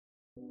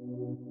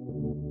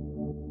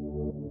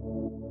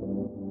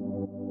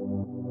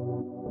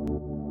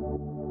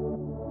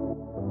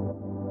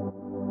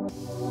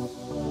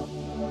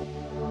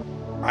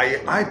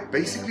I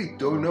basically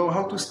don't know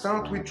how to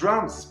start with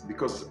drums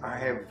because I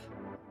have.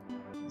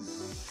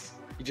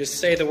 You just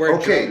say the word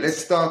Okay, drums. let's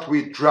start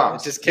with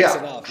drums. It just kicks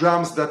it off.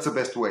 Drums, that's the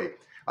best way.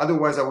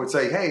 Otherwise, I would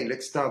say, hey,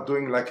 let's start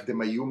doing like the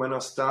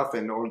Mayumana stuff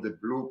and all the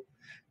blue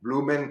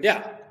men.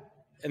 Yeah.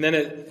 And then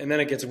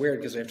it gets weird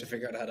because we have to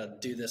figure out how to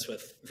do this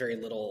with very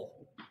little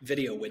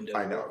video window.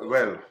 I know.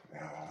 Well,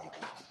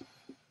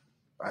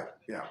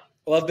 yeah.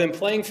 Well, I've been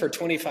playing for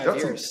 25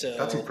 years. So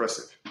that's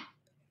impressive.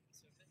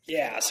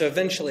 Yeah. So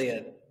eventually,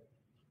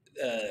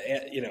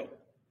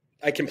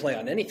 I can play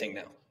on anything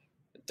now.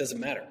 It doesn't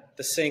matter.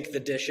 The sink, the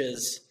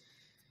dishes,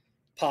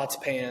 pots,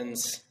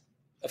 pans,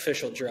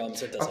 official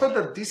drums. It doesn't I thought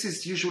matter. that this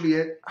is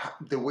usually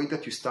the way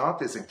that you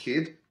start as a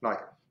kid. Like,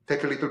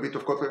 take a little bit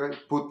of cutlery,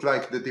 put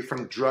like the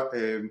different,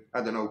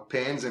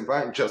 pans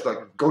and just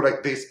like go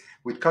like this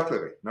with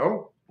cutlery,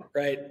 no?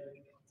 Right.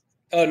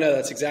 Oh, no,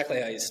 that's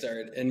exactly how you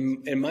start.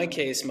 And in my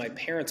case, my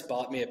parents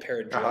bought me a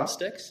pair of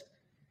drumsticks.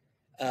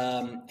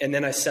 And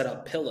then I set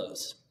up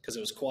pillows because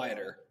it was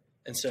quieter.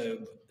 And so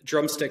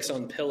drumsticks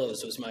on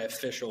pillows was my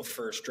official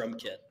first drum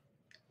kit.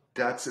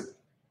 That's a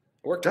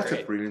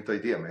brilliant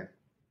idea, man.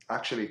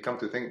 Actually, come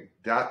to think,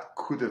 that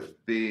could have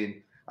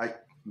been,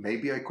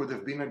 maybe I could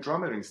have been a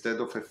drummer instead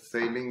of a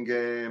failed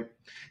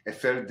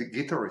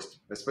guitarist,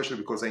 especially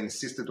because I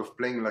insisted of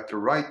playing like a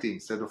righty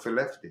instead of a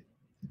lefty.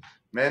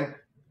 Man.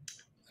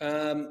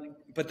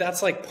 But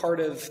that's like part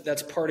of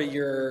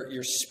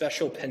your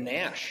special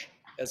panache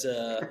as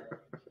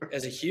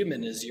a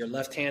human is you're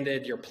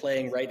left-handed, you're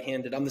playing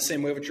right-handed. I'm the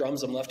same way with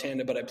drums. I'm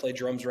left-handed, but I play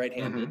drums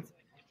right-handed. Mm-hmm.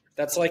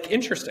 That's like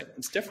interesting.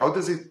 It's different.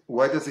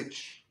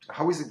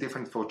 How is it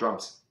different for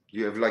drums?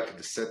 You have like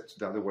the set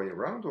the other way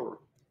around or?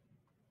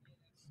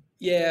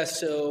 Yeah.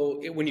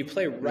 So when you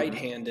play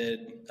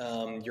right-handed,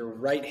 your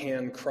right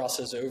hand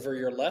crosses over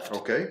your left.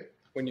 Okay.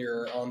 When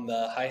you're on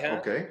the hi-hat.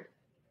 Okay.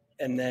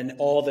 And then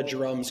all the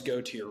drums go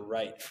to your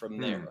right from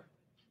there.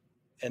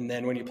 And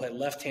then when you play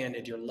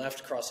left-handed, your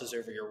left crosses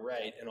over your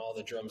right and all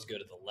the drums go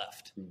to the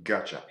left.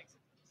 Gotcha.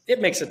 It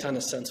makes a ton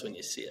of sense when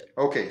you see it.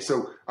 Okay,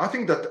 so I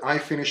think that I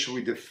finished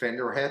with the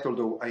Fender hat,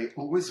 although I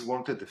always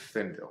wanted a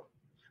Fender.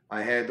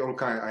 I had all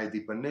kind. I had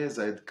Ibanez,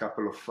 I had a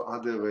couple of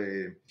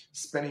other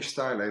Spanish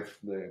style. I have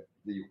the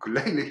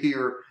ukulele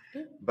here,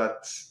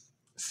 but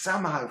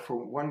somehow, for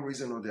one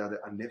reason or the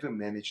other, I never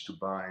managed to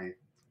buy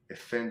a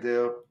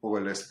Fender or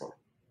a Les Paul.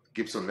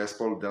 Gibson Les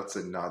Paul, that's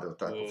another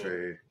type of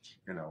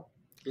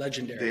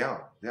legendary. They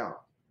are.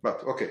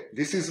 But okay,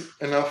 this is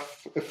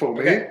enough for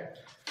me. Okay.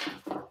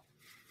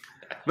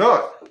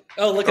 No.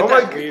 Oh, look at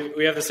that.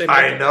 We have the same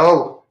I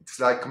know. It's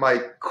like my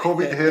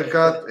COVID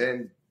haircut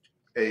and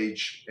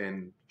age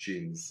and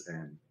jeans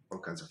and all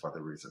kinds of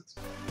other reasons.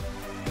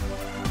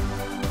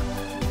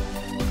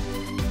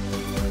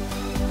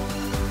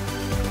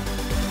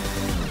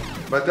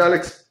 But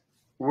Alex,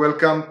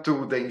 welcome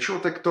to the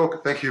InsurTech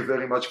Talk. Thank you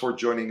very much for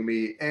joining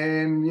me.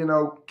 And,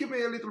 give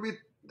me a little bit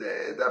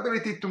the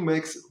ability to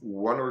make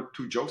one or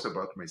two jokes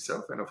about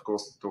myself and, of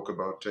course, talk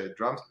about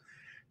drums.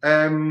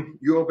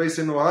 You are based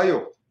in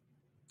Ohio.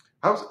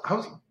 How's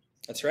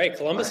That's right,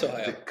 Columbus,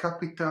 Ohio. The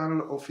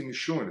capital of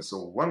insurance,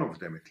 or one of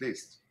them at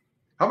least.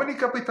 How many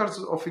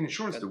capitals of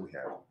insurance do we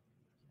have?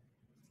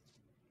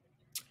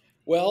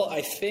 Well,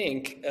 I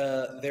think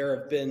there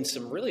have been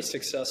some really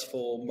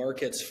successful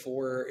markets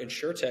for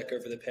InsurTech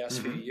over the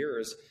past few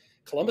years.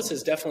 Columbus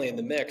is definitely in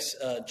the mix.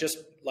 Just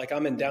like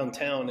I'm in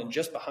downtown, and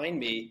just behind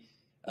me,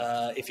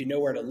 if you know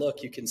where to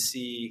look, you can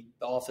see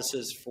the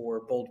offices for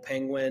Bold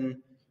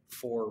Penguin,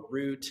 for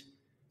Root.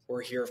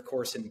 We're here, of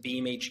course, in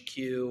Beam HQ.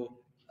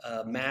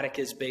 Matic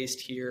is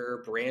based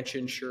here. Branch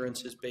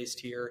Insurance is based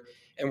here.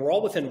 And we're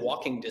all within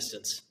walking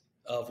distance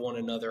of one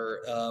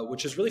another,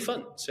 which is really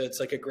fun. So it's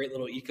like a great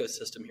little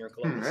ecosystem here in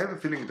Columbus. I have a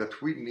feeling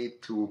that we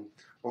need to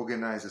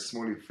organize a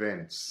small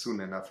event soon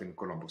enough in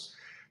Columbus.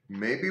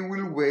 Maybe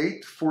we'll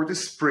wait for the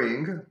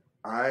spring.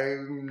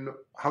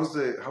 How's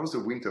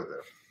the winter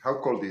there? How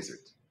cold is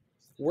it?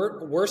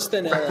 Worse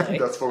than LA.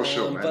 That's for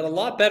sure, man. But a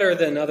lot better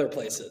than other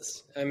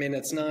places. I mean,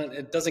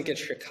 it doesn't get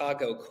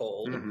Chicago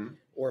cold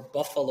or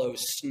Buffalo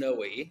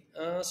snowy.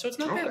 So it's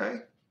not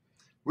bad.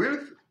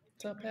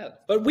 It's not bad.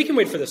 But we can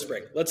wait for the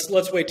spring.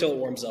 Let's wait till it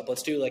warms up.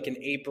 Let's do like an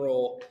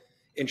April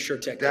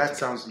InsurTech. That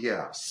sounds,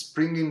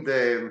 spring in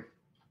the,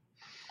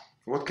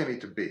 what can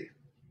it be?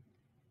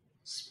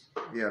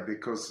 Yeah,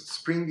 because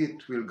spring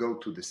it will go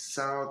to the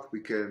south. We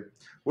can,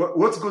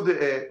 what's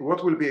good,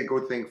 what will be a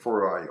good thing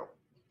for Ohio?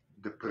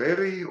 The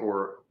prairie,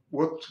 or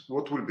what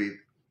will be?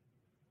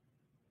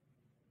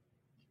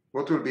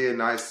 What will be a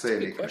nice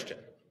good question.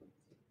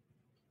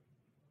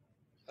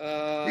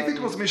 If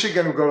it was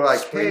Michigan, we go like,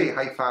 spring. Hey,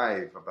 high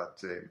five.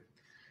 But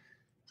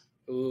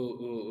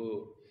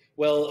ooh.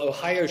 Well,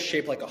 Ohio's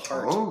shaped like a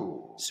heart,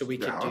 so we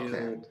could do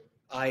hand.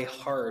 I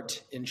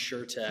Heart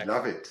InsurTech.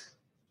 Love it.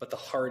 But the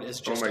heart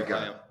is just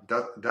Ohio.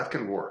 God, that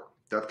can work.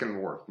 That can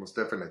work, most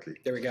definitely.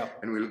 There we go.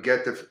 And we'll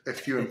get a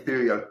few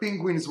imperial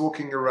penguins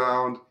walking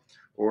around,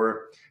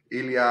 or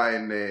Ilya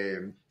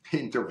and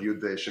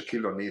interviewed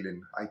Shaquille O'Neal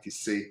in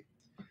ITC.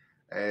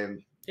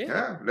 And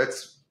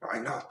why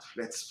not?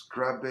 Let's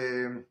grab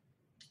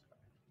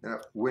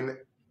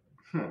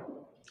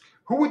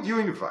who would you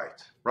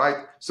invite,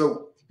 right?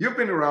 So you've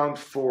been around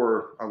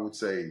for, I would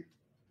say,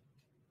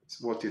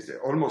 what is it?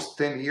 Almost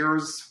 10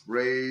 years,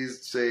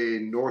 raised, say,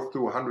 north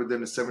to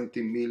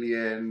 170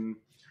 million.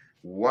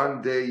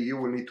 One day you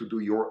will need to do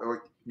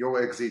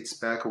your exit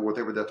SPAC or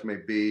whatever that may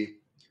be.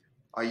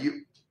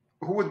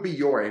 Who would be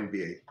your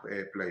NBA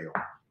player?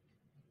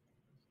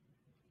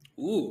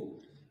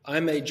 Ooh,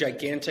 I'm a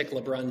gigantic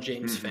LeBron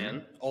James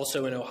fan,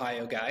 also an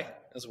Ohio guy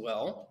as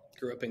well.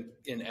 Grew up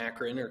in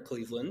Akron or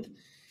Cleveland.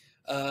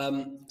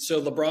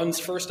 So LeBron's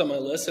first on my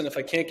list, and if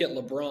I can't get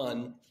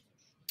LeBron,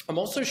 I'm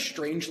also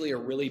strangely a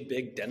really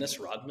big Dennis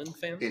Rodman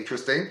fan.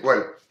 Interesting.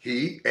 Well,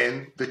 he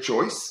and the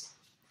choice.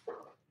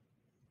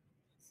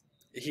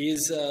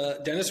 He's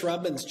Dennis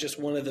Rodman's just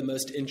one of the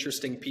most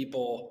interesting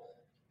people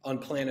on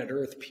planet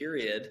Earth,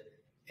 period.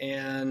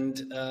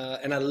 And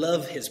I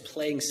love his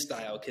playing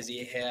style because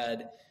he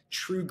had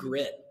true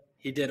grit.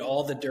 He did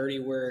all the dirty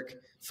work,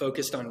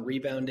 focused on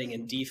rebounding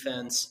and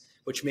defense,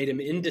 which made him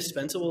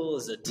indispensable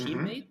as a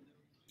teammate,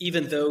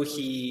 even though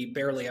he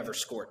barely ever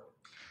scored.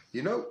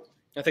 You know,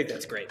 I think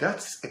that's great.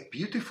 That's a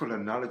beautiful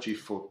analogy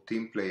for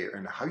team player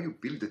and how you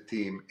build a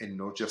team and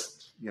not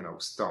just,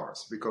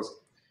 stars. Because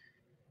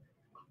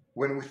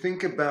when we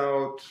think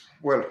about,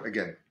 well,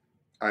 again,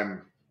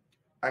 I'm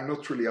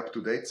not really up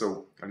to date,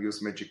 so I'll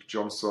use Magic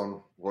Johnson,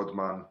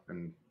 Rodman,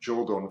 and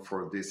Jordan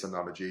for this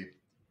analogy.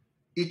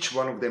 Each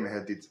one of them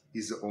had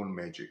his own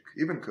magic.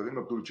 Even Kareem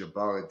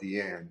Abdul-Jabbar at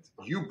the end,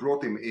 you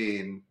brought him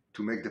in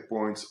to make the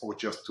points or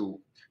just to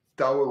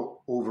tower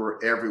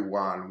over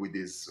everyone with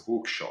his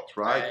hook shot,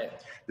 right?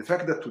 The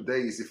fact that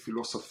today he's a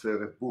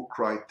philosopher, a book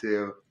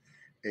writer,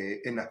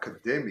 an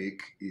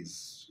academic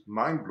is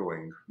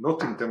mind-blowing.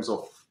 Not in terms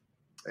of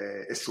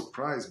a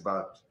surprise,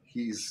 but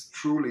he's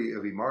truly a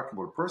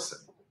remarkable person.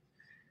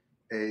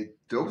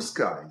 Those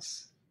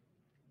guys,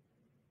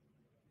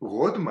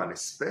 Rodman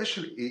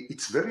especially,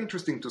 it's very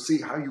interesting to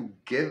see how you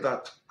get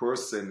that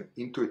person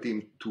into a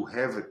team to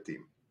have a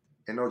team.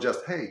 And not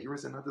just, hey, here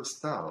is another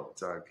star.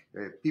 It's like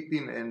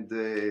Pippin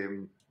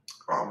and,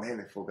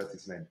 I forgot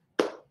his name.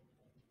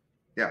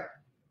 Yeah.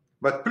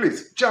 But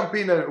please, jump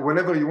in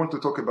whenever you want to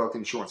talk about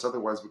insurance.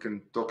 Otherwise, we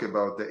can talk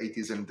about the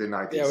 80s and the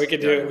 90s. Yeah, we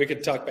could do it. We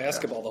could talk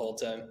basketball the whole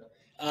time.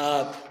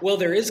 Well,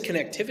 there is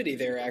connectivity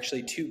there,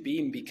 actually, to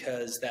Beam,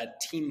 because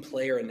that team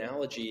player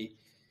analogy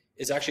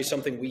is actually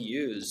something we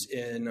use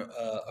in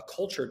a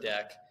culture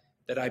deck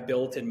that I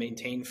built and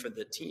maintained for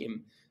the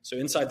team. So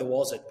inside the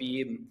walls at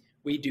Beam,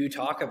 we do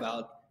talk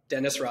about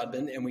Dennis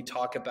Rodman, and we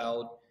talk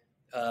about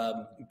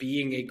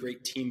being a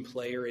great team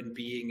player and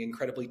being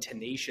incredibly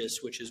tenacious,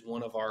 which is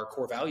one of our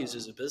core values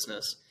as a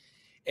business.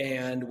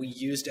 And we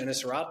use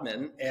Dennis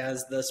Rodman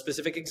as the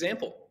specific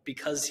example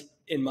because,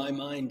 in my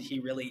mind,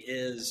 he really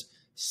is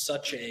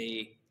such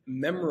a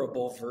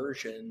memorable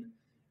version,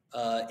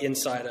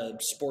 inside a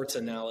sports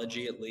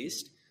analogy at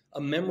least,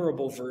 a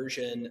memorable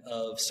version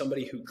of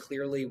somebody who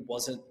clearly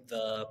wasn't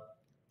the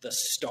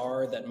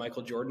star that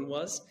Michael Jordan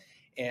was.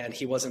 And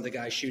he wasn't the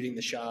guy shooting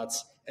the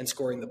shots and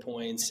scoring the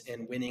points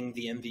and winning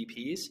the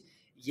MVPs.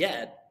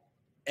 Yet,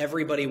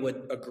 everybody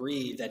would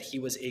agree that he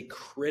was a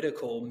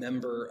critical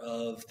member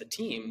of the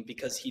team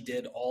because he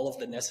did all of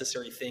the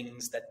necessary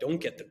things that don't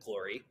get the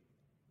glory.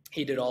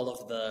 He did all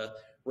of the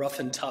rough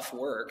and tough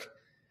work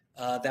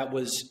that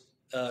was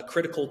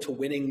critical to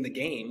winning the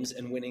games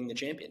and winning the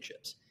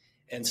championships.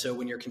 And so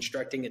when you're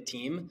constructing a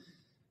team,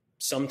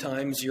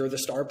 sometimes you're the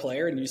star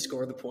player and you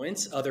score the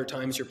points. Other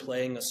times you're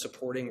playing a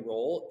supporting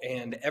role,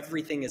 and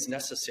everything is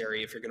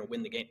necessary if you're going to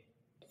win the game.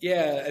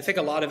 Yeah, I think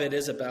a lot of it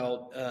is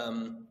about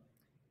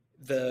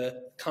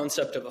the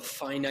concept of a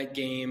finite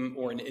game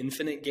or an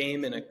infinite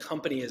game, and a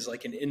company is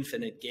like an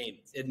infinite game.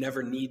 It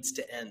never needs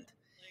to end.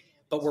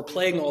 But we're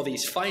playing all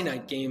these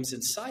finite games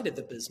inside of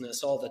the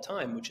business all the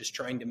time, which is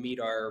trying to meet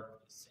our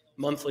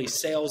monthly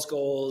sales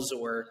goals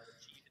or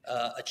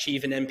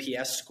achieve an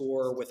NPS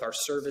score with our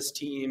service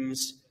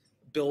teams,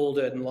 build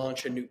and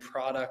launch a new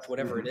product,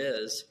 whatever it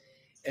is.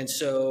 And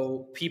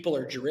so people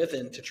are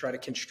driven to try to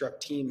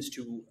construct teams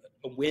to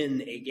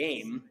win a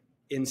game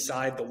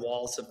inside the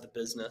walls of the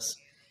business.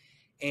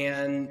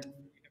 And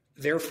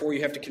therefore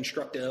you have to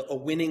construct a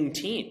winning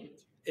team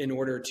in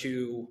order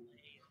to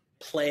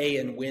play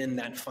and win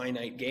that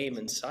finite game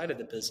inside of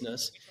the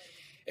business.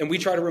 And we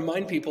try to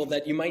remind people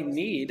that you might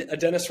need a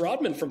Dennis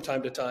Rodman from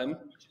time to time,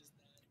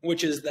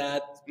 which is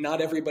that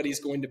not everybody's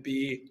going to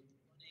be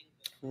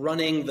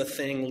running the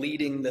thing,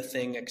 leading the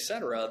thing,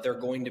 etc. They're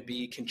going to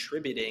be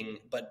contributing,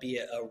 but be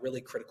a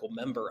really critical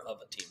member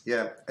of a team.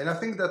 Yeah, and I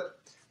think that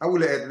I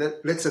will add,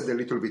 let's add a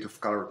little bit of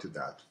color to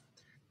that.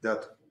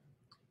 That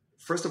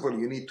first of all,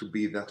 you need to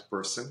be that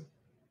person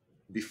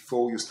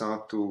before you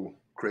start to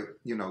create,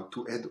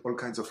 to add all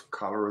kinds of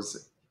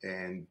colors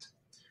and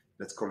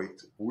let's call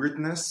it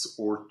weirdness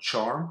or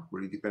charm,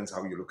 really depends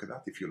how you look at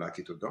that, if you like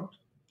it or don't.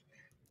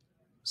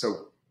 So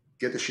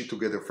get the sheet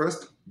together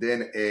first,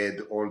 then add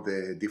all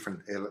the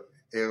different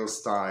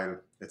hairstyle,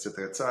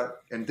 etc., etc.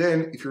 And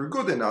then, if you're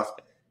good enough,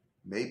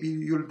 maybe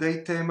you'll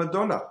date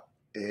Madonna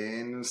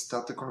and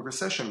start a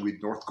conversation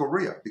with North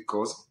Korea,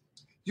 because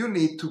you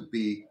need to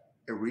be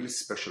a really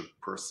special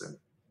person,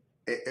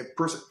 a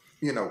person,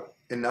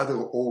 another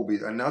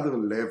orbit, another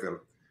level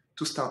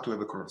to start to have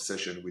a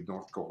conversation with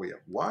North Korea.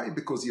 Why?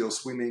 Because you're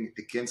swimming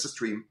against the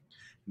stream.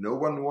 No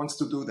one wants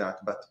to do that,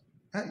 but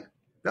hey,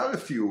 there are a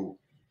few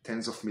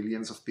tens of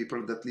millions of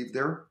people that live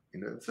there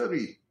in a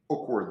very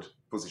awkward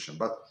position.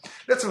 But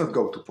let's not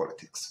go to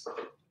politics.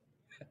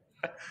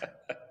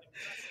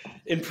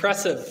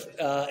 Impressive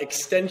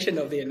extension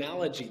of the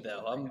analogy,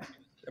 though.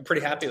 I'm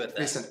pretty happy with that.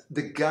 Listen,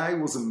 the guy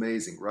was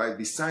amazing, right?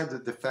 Besides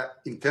the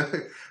fact,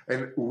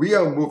 and we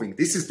are moving.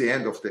 This is the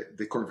end of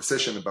the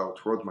conversation about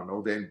Rodman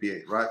or the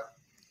NBA, right?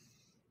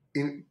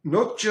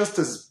 Not just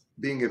as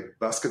being a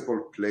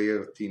basketball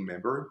player, team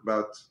member,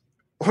 but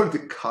all the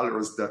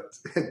colors that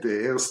the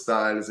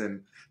hairstyles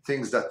and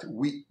things that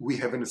we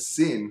haven't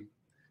seen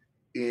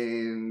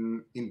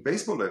in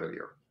baseball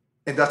earlier.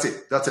 And that's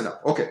it. That's enough.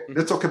 Okay,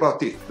 let's talk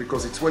about it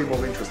because it's way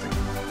more interesting.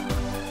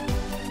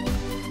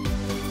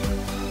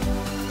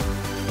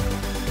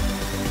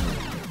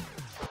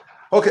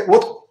 Okay,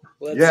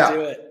 Let's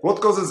do it.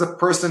 What causes a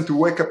person to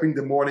wake up in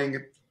the morning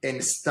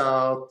and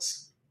start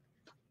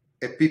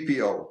a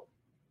PPO?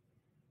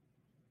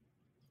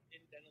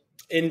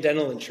 In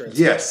dental insurance.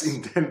 Yes,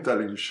 in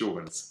dental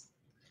insurance.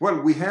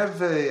 Well, we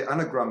have an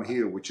anagram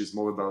here, which is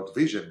more about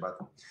vision, but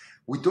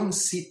we don't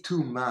see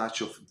too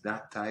much of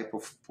that type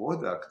of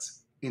product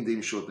in the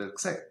insurtech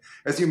sector.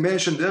 As you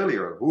mentioned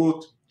earlier,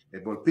 Root, a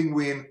ball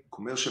penguin,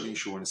 commercial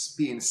insurance,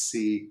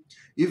 PNC,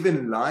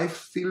 even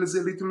life feels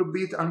a little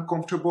bit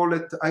uncomfortable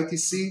at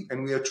ITC,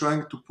 and we are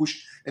trying to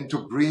push and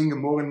to bring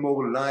more and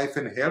more life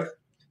and health.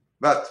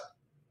 But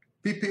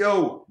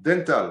PPO,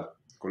 dental,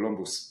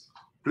 Columbus,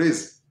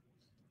 please,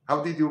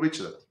 how did you reach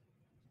that?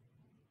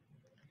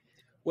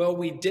 Well,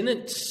 we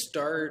didn't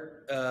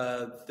start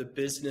the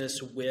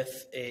business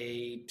with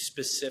a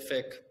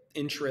specific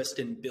interest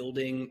in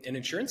building an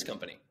insurance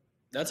company.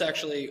 That's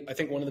actually, I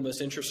think, one of the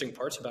most interesting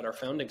parts about our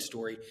founding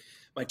story.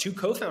 My two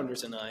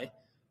co-founders and I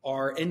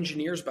are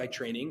engineers by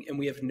training, and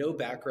we have no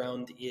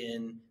background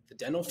in the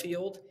dental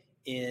field,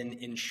 in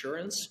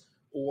insurance,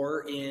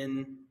 or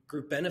in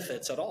group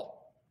benefits at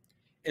all.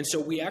 And so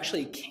we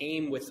actually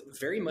came with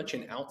very much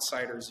an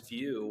outsider's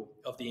view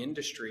of the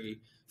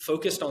industry,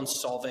 focused on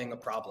solving a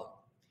problem.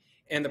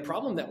 And the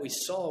problem that we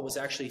saw was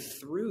actually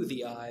through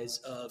the eyes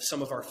of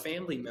some of our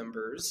family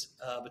members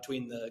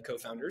between the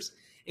co-founders,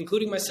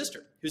 including my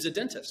sister, who's a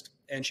dentist.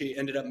 And she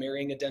ended up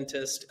marrying a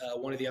dentist.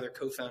 One of the other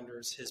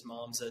co-founders, his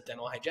mom's a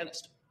dental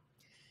hygienist.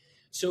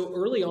 So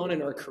early on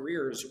in our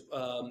careers,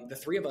 the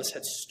three of us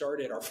had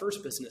started our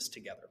first business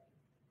together.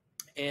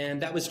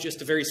 And that was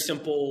just a very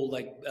simple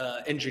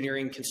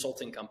engineering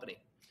consulting company.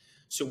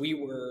 So we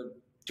were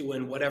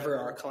doing whatever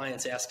our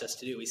clients asked us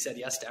to do. We said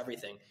yes to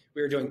everything.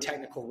 We were doing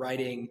technical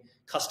writing,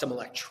 custom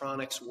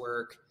electronics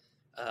work,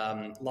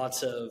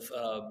 lots of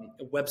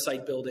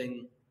website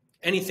building,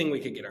 anything we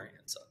could get our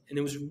hands on. And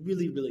it was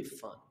really, really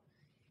fun.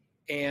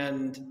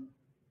 And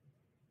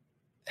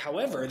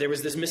however, there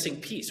was this missing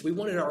piece. We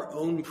wanted our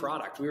own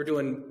product. We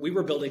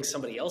were building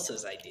somebody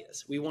else's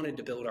ideas. We wanted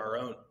to build our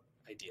own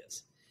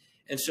ideas.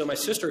 And so my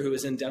sister, who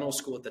was in dental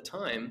school at the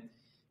time,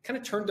 kind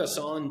of turned us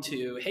on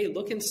to, hey,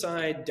 look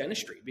inside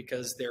dentistry,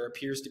 because there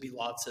appears to be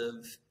lots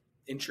of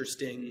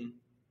interesting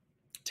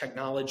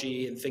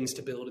technology and things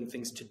to build and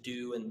things to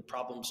do and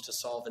problems to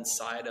solve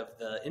inside of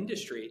the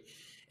industry.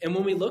 And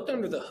when we looked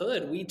under the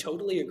hood, we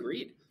totally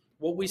agreed.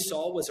 What we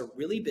saw was a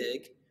really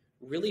big,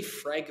 really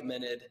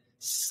fragmented,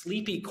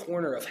 sleepy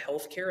corner of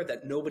healthcare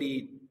that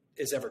nobody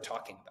is ever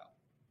talking about.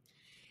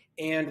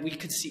 And we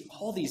could see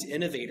all these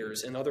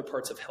innovators in other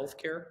parts of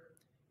healthcare,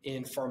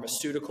 in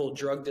pharmaceutical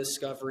drug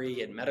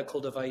discovery and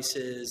medical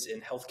devices, in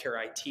healthcare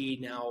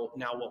IT, now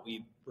what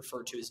we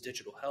refer to as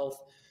digital health.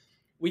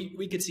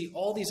 We could see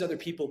all these other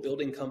people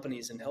building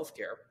companies in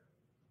healthcare,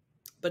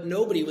 but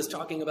nobody was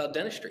talking about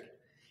dentistry.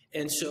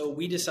 And so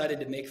we decided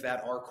to make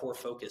that our core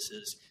focus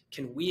is,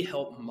 can we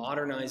help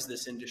modernize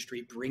this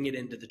industry, bring it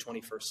into the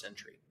 21st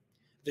century?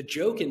 The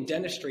joke in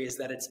dentistry is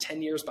that it's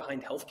 10 years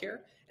behind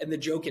healthcare, and the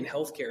joke in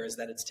healthcare is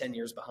that it's 10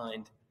 years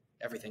behind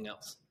everything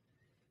else.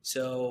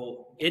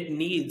 So it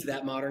needs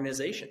that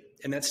modernization.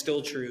 And that's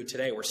still true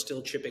today. We're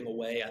still chipping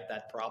away at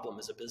that problem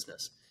as a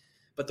business.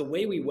 But the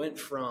way we went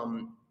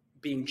from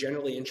being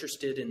generally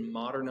interested in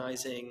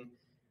modernizing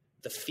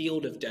the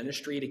field of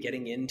dentistry to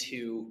getting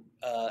into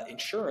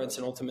insurance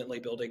and ultimately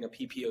building a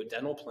PPO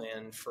dental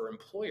plan for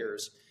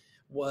employers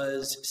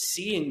was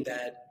seeing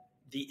that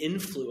the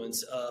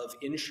influence of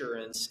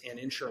insurance and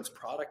insurance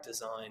product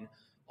design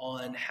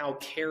on how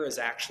care is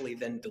actually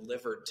then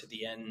delivered to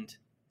the end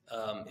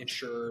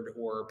insured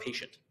or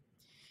patient.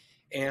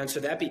 And so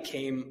that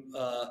became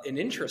an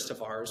interest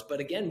of ours. But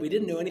again, we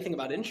didn't know anything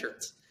about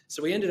insurance.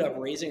 So we ended up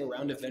raising a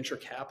round of venture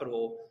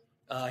capital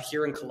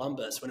here in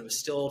Columbus when it was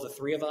still the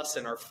three of us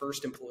and our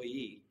first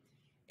employee.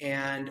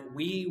 And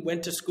we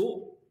went to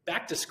school,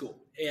 back to school.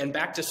 And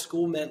back to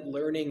school meant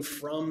learning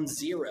from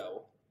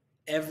zero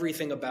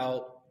everything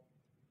about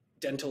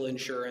dental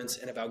insurance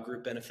and about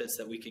group benefits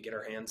that we could get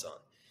our hands on.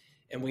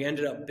 And we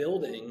ended up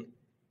building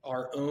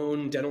our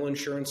own dental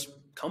insurance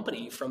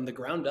company from the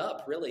ground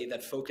up, really,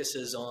 that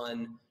focuses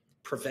on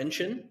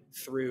prevention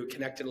through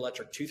connected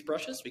electric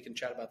toothbrushes. We can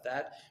chat about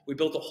that. We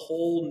built a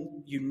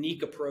whole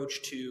unique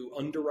approach to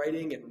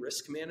underwriting and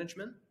risk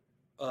management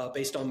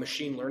based on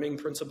machine learning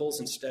principles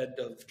instead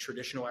of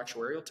traditional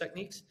actuarial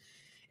techniques.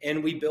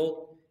 And we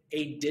built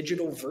a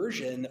digital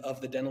version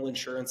of the dental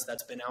insurance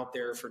that's been out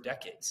there for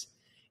decades.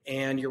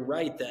 And you're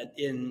right that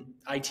in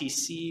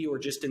ITC or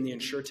just in the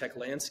insurtech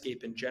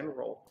landscape in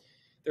general,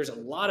 there's a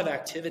lot of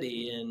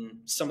activity in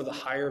some of the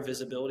higher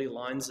visibility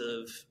lines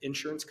of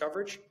insurance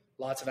coverage,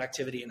 lots of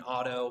activity in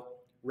auto,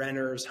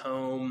 renters,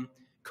 home,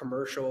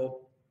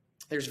 commercial.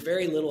 There's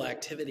very little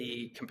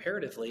activity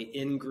comparatively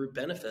in group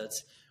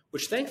benefits,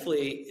 which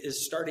thankfully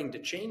is starting to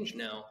change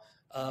now.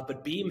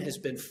 But Beam has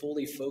been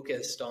fully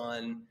focused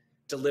on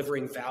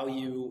delivering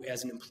value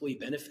as an employee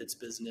benefits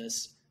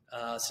business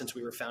since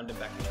we were founded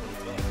back in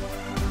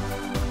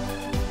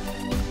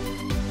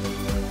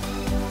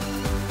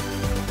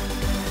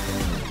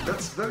 2012.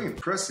 That's very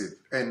impressive,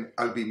 and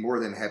I'll be more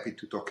than happy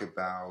to talk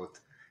about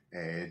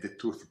the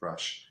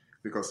toothbrush,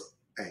 because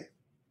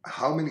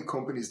how many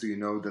companies do you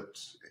know that,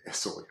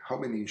 how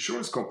many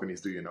insurance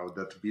companies do you know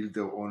that build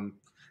their own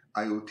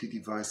IoT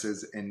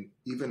devices and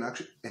even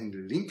actually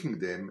and linking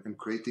them and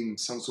creating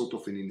some sort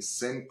of an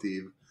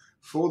incentive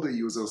for the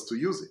users to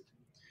use it?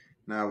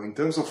 Now, in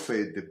terms of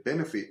the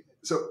benefit,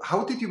 so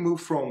how did you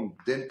move from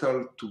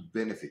dental to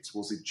benefits?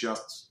 Was it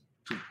just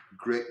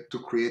to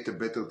create a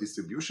better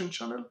distribution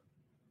channel?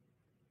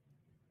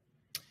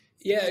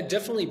 Yeah,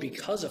 definitely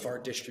because of our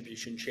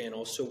distribution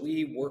channel. So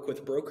we work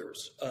with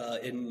brokers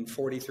in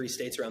 43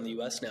 states around the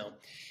U.S. now.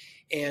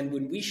 And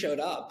when we showed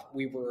up,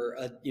 we were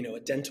a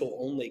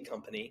dental-only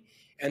company,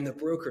 and the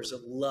brokers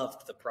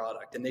loved the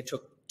product, and they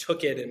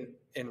took it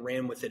and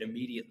ran with it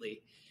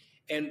immediately.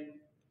 And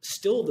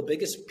still, the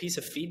biggest piece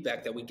of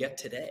feedback that we get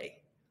today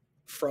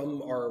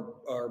from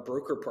our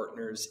broker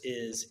partners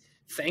is,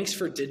 thanks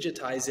for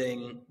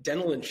digitizing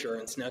dental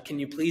insurance. Now, can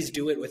you please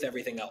do it with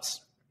everything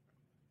else?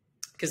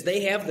 Because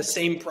they have the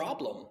same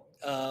problem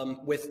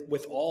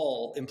with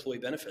all employee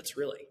benefits,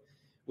 really,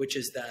 which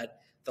is that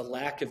the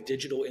lack of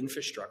digital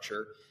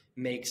infrastructure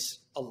makes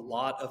a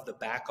lot of the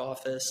back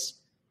office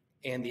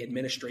and the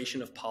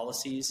administration of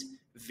policies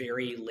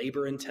very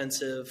labor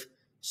intensive,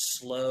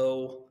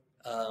 slow.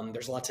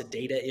 There's lots of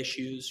data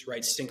issues,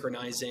 right?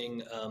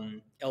 Synchronizing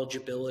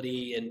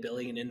eligibility and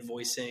billing and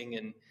invoicing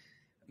and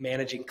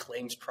managing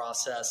claims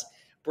process.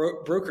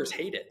 Brokers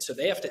hate it. So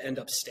they have to end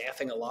up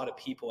staffing a lot of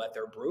people at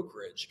their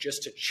brokerage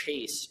just to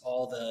chase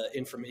all the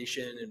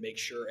information and make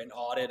sure and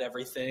audit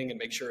everything and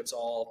make sure it's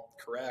all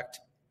correct.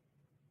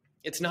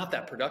 It's not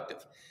that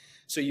productive.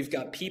 So you've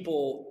got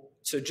people,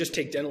 so just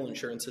take dental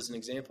insurance as an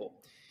example.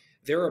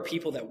 There are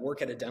people that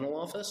work at a dental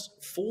office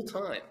full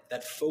time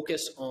that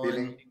focus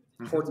on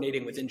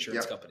coordinating with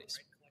insurance companies,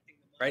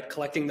 right?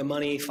 Collecting the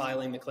money,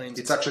 filing the claims.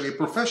 It's actually a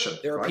profession.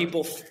 There are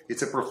people.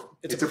 It's a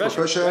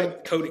profession.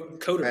 Right?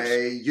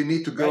 Coders. You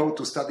need to go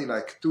to study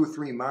like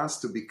 2-3 months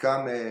to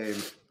become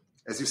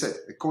as you said,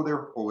 a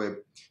coder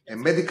or a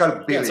medical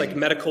billing. Yeah, it's like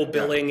medical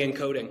billing and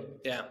coding.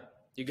 Yeah,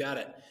 you got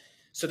it.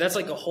 So that's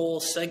like a whole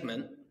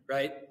segment,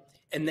 right?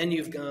 And then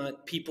you've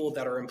got people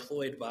that are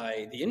employed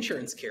by the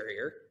insurance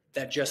carrier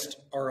that just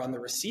are on the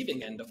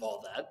receiving end of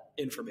all that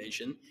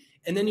information.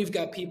 And then you've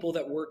got people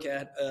that work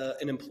at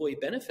an employee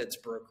benefits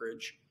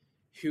brokerage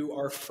who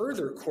are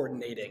further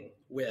coordinating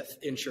with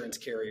insurance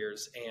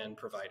carriers and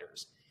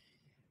providers.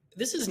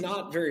 This is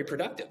not very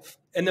productive.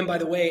 And then, by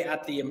the way,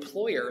 at the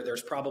employer,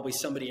 there's probably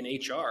somebody in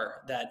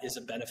HR that is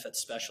a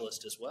benefits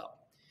specialist as well.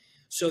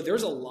 So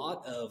there's a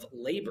lot of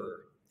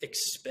labor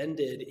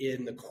expended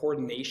in the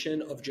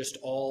coordination of just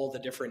all the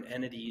different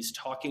entities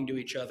talking to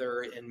each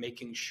other and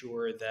making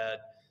sure that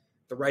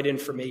the right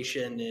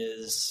information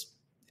is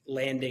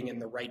landing in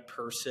the right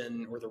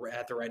person or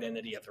at the right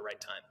entity at the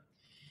right time.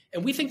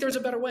 And we think there's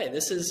a better way.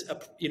 This is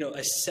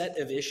a set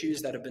of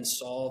issues that have been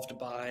solved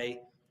by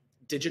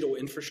digital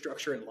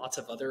infrastructure and lots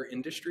of other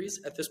industries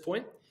at this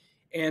point.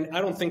 And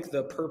I don't think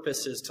the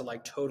purpose is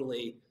to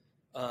totally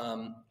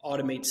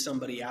automate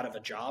somebody out of a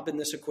job in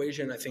this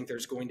equation. I think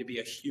there's going to be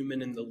a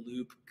human in the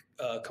loop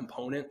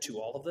component to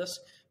all of this,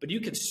 but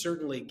you could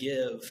certainly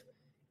give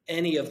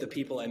any of the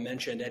people I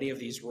mentioned, any of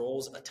these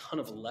roles, a ton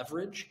of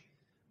leverage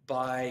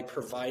by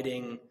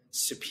providing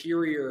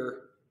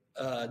superior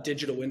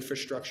digital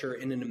infrastructure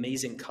in an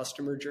amazing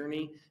customer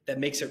journey that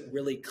makes it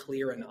really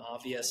clear and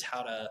obvious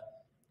how to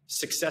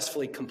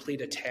successfully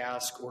complete a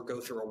task or go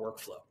through a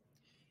workflow.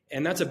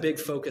 And that's a big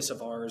focus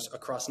of ours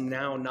across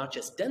now, not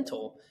just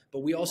dental, but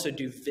we also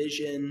do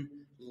vision,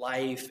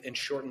 life, and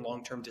short and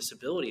long-term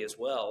disability as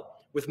well,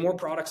 with more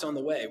products on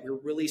the way.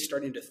 We're really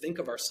starting to think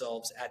of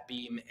ourselves at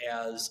Beam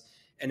as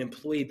an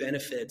employee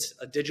benefits,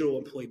 a digital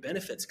employee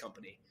benefits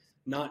company,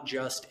 not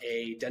just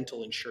a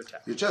dental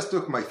insurtech. You just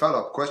took my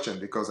follow-up question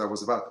because I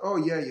was about, oh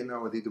yeah,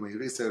 I did my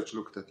research,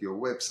 looked at your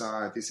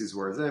website, this is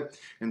where they,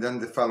 and then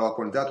the follow-up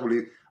on that will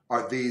be,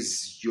 are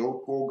these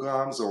your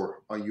programs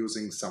or are you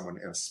using someone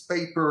else's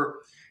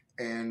paper?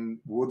 And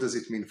what does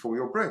it mean for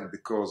your brand?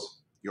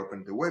 Because you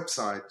open the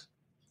website,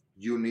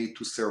 you need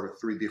to serve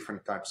 3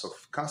 different types of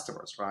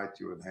customers, right?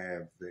 You will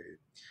have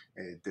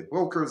the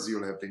brokers,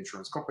 you'll have the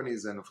insurance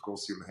companies, and of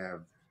course you'll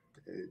have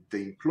the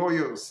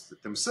employers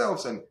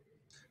themselves. And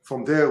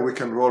from there, we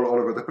can roll all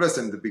over the place.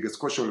 And the biggest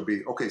question will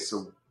be, okay,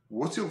 so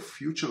what's your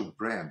future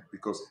brand?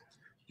 Because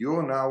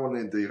you're now in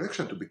a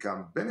direction to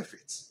become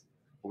benefits.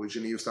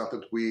 Originally, you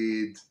started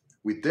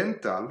with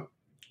dental.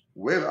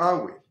 Where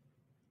are we?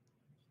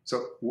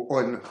 So,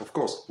 and of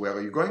course, where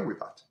are you going with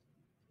that?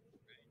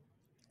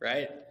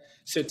 Right.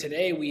 So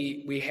today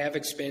we have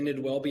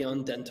expanded well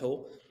beyond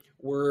dental.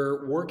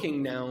 We're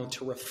working now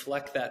to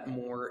reflect that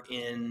more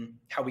in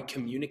how we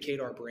communicate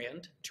our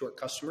brand to our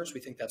customers. We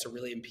think that's a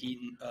really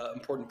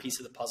important piece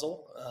of the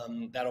puzzle.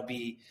 That'll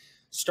be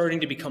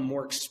starting to become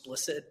more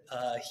explicit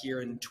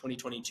here in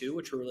 2022,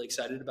 which we're really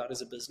excited about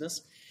as a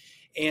business.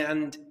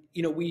 And,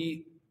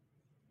 we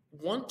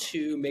want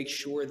to make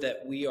sure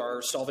that we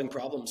are solving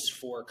problems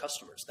for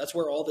customers. That's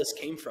where all this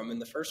came from in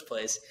the first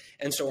place.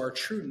 And so our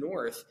true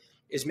north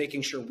is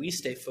making sure we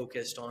stay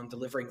focused on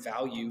delivering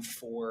value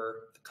for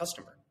the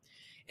customer.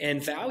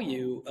 And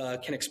value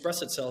can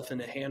express itself in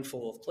a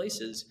handful of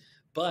places,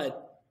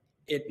 but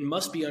it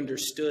must be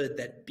understood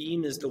that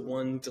Beam is the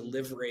one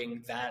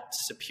delivering that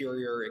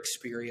superior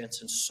experience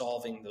and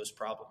solving those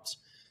problems.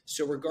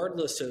 So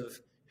regardless of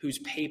whose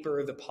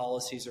paper the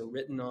policies are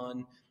written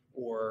on,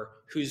 or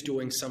who's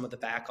doing some of the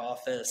back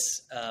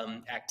office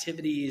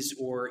activities,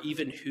 or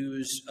even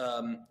whose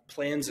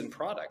plans and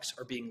products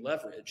are being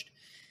leveraged,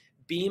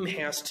 Beam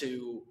has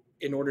to,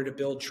 in order to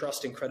build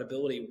trust and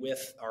credibility with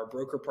our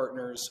broker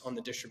partners on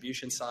the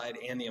distribution side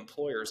and the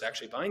employers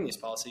actually buying these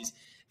policies,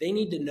 they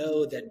need to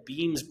know that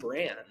Beam's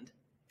brand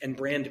and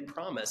brand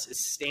promise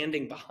is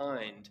standing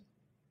behind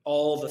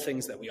all the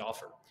things that we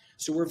offer.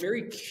 So we're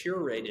very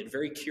curated,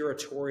 very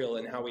curatorial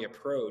in how we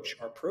approach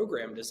our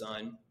program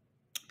design,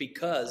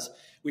 because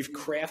we've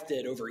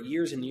crafted over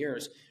years and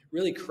years,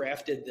 really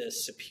crafted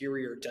this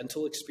superior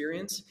dental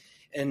experience.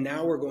 And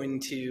now we're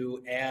going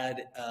to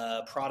add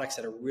products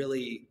at a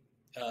really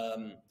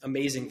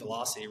amazing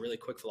velocity, really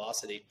quick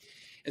velocity.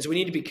 And so we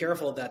need to be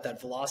careful that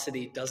that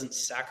velocity doesn't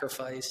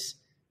sacrifice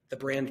the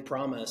brand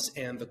promise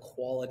and the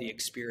quality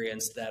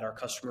experience that our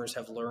customers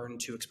have learned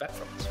to expect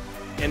from us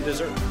and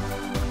deserve.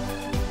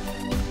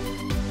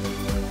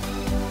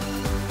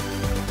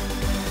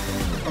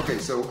 Okay,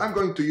 so I'm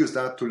going to use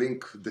that to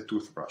link the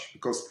toothbrush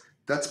because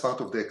that's part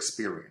of the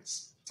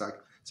experience. It's like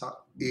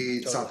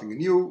it's something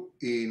new.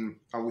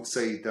 I would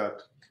say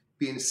that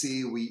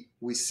PNC,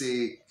 we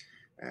see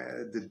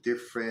the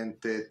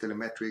different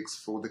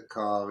telemetrics for the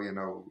car,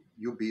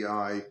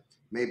 UBI,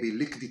 maybe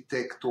leak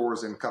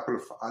detectors and a couple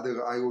of other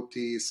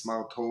IoT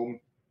smart home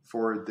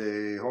for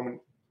the home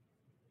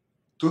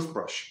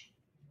toothbrush.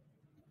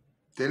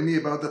 Tell me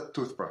about the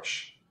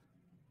toothbrush.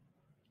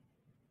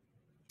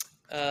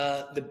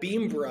 The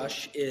Beam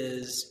brush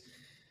is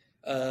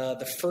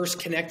the first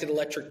connected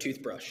electric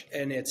toothbrush,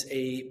 and it's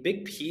a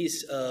big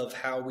piece of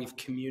how we've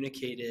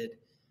communicated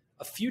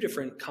a few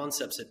different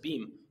concepts at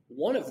Beam.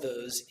 One of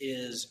those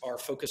is our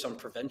focus on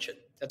prevention.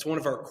 That's one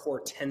of our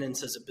core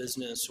tenets as a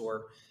business,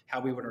 or how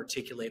we would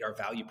articulate our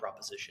value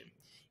proposition.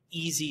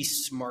 Easy,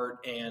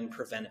 smart, and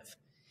preventive.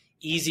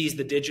 Easy is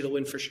the digital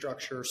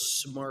infrastructure.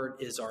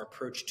 Smart is our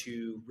approach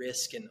to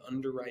risk and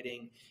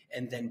underwriting.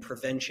 And then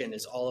prevention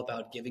is all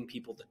about giving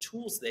people the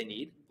tools they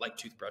need, like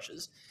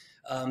toothbrushes,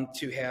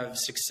 to have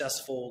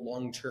successful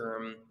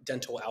long-term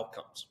dental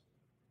outcomes.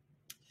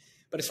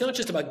 But it's not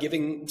just about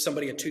giving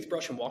somebody a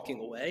toothbrush and walking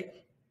away.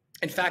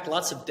 In fact,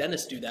 lots of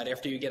dentists do that.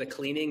 After you get a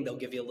cleaning, they'll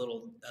give you a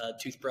little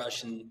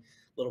toothbrush and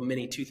little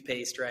mini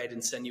toothpaste, right,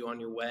 and send you on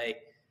your way.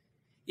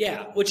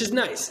 Yeah, which is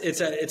nice.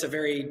 It's a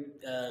very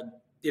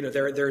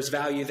there's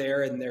value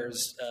there, and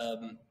there's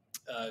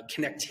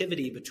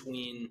connectivity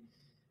between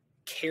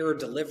care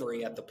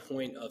delivery at the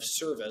point of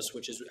service,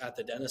 which is at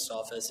the dentist's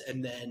office,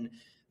 and then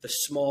the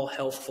small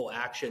healthful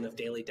action of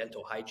daily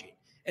dental hygiene.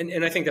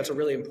 And I think that's a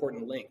really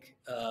important link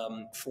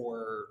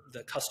for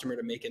the customer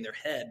to make in their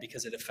head,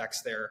 because it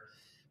affects their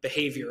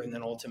behavior and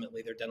then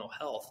ultimately their dental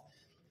health.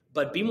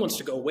 But Beam wants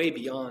to go way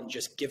beyond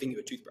just giving you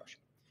a toothbrush.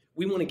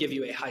 We want to give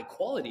you a high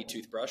quality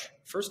toothbrush,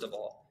 first of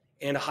all,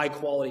 and a high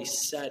quality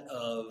set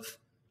of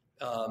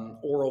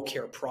oral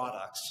care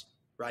products,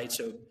 right?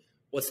 So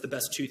what's the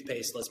best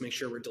toothpaste? Let's make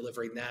sure we're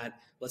delivering that.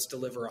 Let's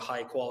deliver a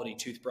high quality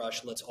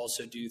toothbrush. Let's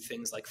also do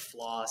things like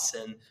floss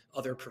and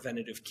other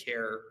preventative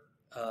care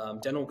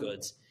dental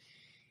goods.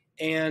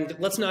 And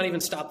let's not even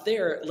stop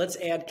there. Let's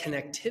add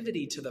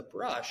connectivity to the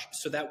brush,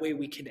 so that way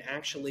we can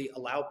actually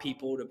allow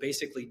people to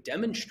basically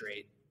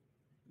demonstrate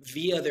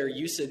via their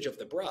usage of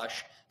the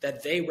brush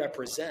that they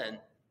represent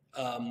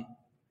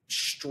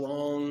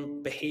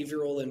strong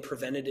behavioral and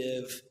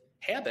preventative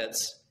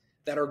habits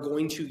that are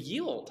going to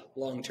yield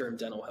long-term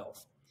dental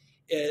health.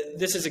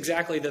 This is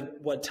exactly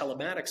what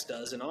telematics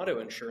does in auto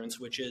insurance,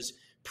 which is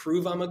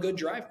prove I'm a good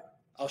driver.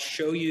 I'll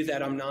show you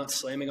that I'm not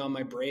slamming on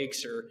my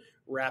brakes or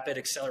rapid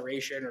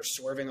acceleration or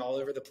swerving all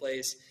over the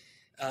place.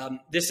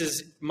 This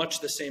is much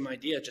the same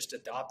idea, just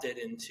adopted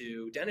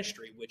into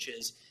dentistry, which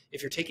is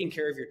if you're taking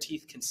care of your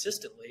teeth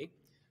consistently,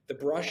 the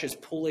brush is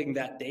pulling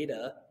that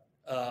data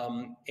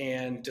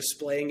and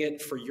displaying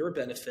it for your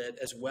benefit,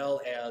 as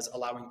well as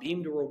allowing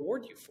Beam to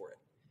reward you for it.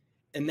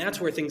 And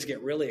that's where things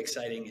get really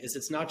exciting, is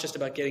it's not just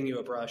about getting you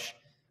a brush,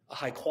 a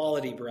high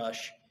quality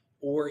brush,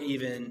 or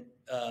even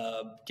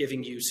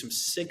giving you some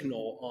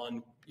signal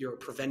on your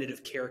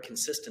preventative care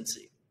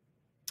consistency.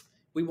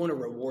 We want to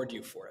reward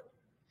you for it.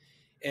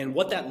 And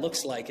what that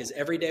looks like is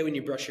every day when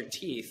you brush your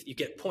teeth, you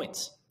get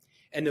points.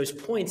 And those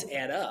points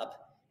add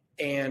up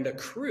and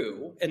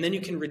accrue, and then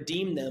you can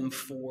redeem them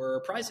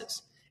for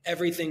prizes.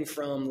 Everything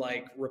from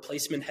like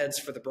replacement heads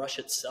for the brush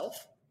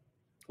itself,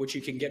 which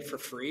you can get for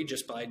free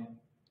just by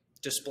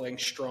displaying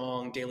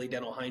strong daily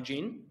dental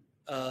hygiene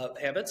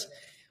habits,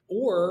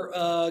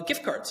 or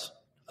gift cards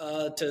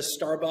to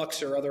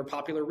Starbucks or other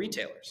popular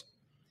retailers.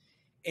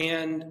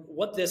 And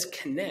what this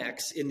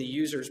connects in the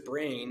user's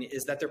brain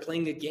is that they're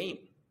playing a game.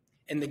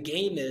 And the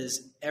game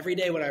is every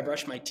day when I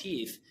brush my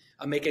teeth,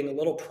 I'm making a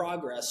little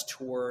progress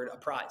toward a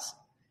prize.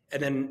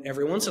 And then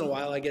every once in a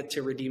while, I get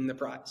to redeem the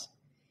prize.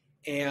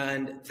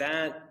 And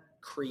that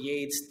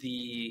creates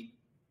the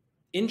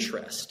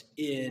interest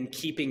in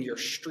keeping your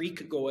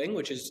streak going,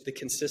 which is the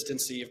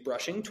consistency of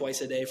brushing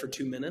twice a day for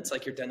 2 minutes,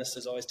 like your dentist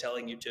is always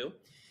telling you to,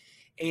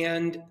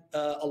 and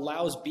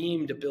allows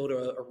Beam to build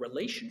a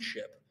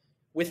relationship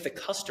with the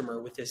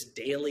customer with this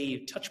daily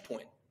touch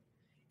point.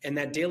 And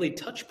that daily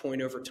touch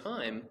point over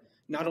time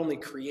not only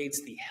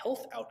creates the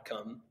health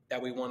outcome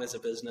that we want as a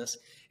business,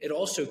 it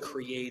also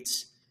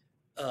creates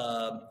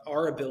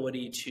our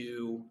ability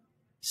to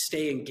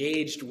stay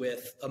engaged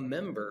with a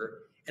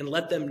member and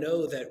let them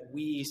know that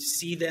we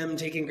see them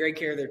taking great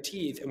care of their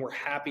teeth and we're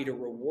happy to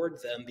reward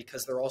them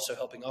because they're also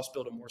helping us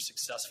build a more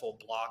successful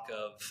block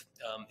of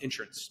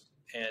insurance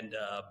and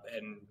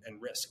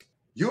risk.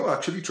 You're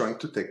actually trying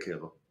to take care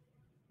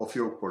of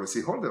your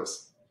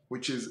policyholders,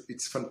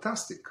 it's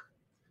fantastic.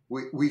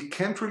 We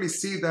can't really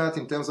see that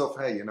in terms of,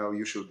 hey,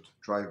 you should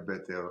drive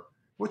better.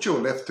 With your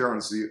left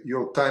turns,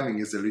 your timing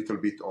is a little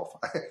bit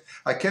off.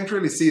 I can't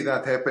really see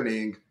that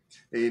happening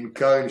in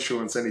car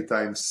insurance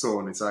anytime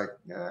soon. It's like,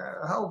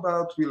 how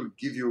about we'll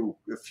give you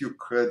a few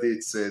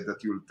credits that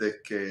you'll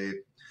take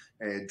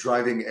a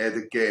driving ed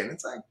again.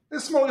 It's like a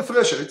small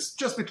refresher. It's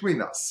just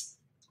between us.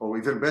 Or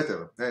even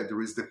better,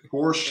 there is the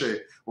Porsche,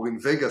 or in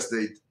Vegas,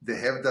 they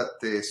have that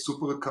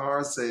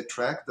supercars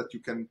track that you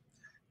can,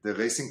 the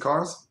racing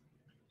cars.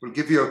 We'll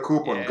give you a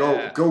coupon.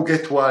 Yeah. Go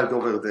get wild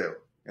over there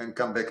and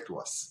come back to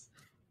us.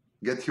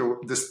 Get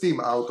the steam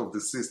out of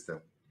the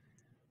system.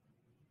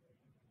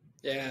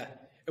 Yeah.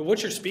 And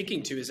what you're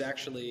speaking to is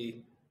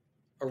actually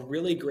a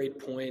really great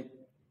point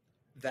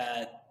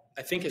that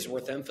I think is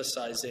worth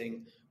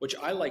emphasizing, which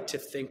I like to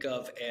think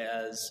of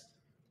as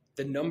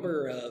the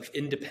number of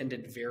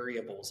independent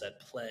variables at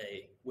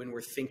play when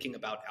we're thinking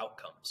about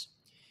outcomes.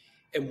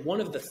 And one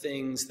of the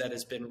things that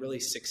has been really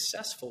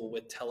successful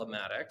with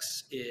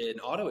telematics in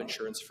auto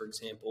insurance, for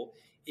example,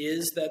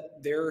 is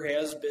that there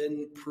has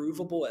been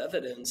provable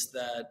evidence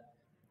that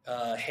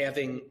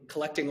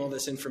collecting all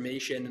this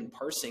information and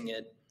parsing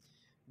it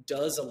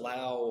does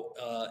allow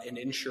an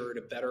insurer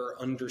to better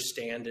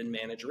understand and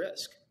manage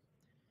risk.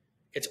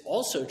 It's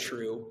also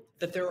true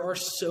that there are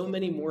so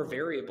many more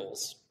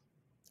variables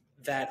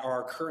that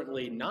are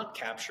currently not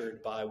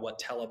captured by what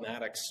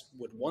telematics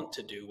would want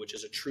to do, which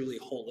is a truly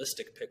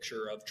holistic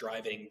picture of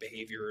driving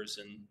behaviors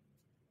and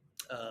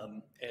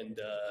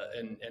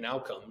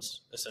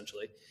outcomes,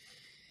 essentially,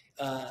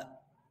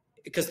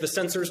 because the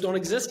sensors don't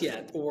exist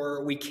yet,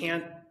 or we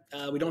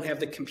don't have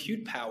the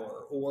compute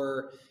power,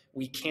 or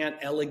we can't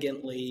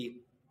elegantly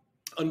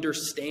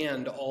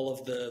understand all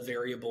of the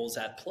variables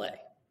at play,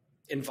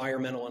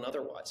 environmental and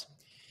otherwise.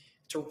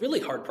 It's a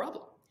really hard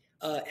problem.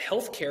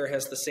 Healthcare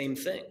has the same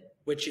thing,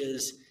 which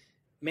is,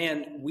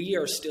 man, we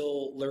are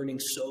still learning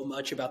so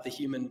much about the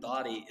human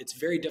body. It's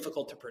very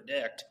difficult to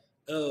predict,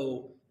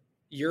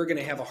 you're going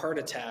to have a heart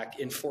attack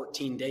in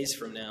 14 days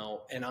from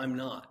now, and I'm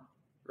not,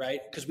 right?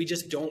 Because we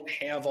just don't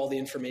have all the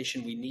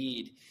information we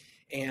need.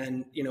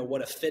 And,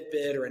 what a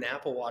Fitbit or an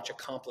Apple Watch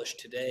accomplished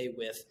today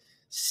with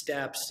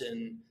steps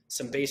and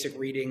some basic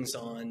readings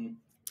on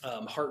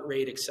heart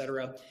rate, et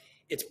cetera,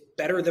 it's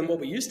better than what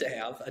we used to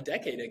have a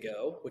decade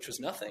ago, which was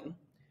nothing.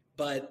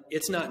 But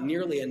it's not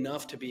nearly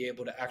enough to be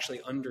able to actually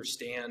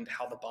understand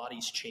how the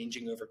body's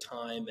changing over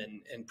time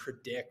and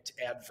predict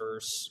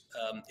adverse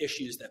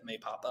issues that may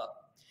pop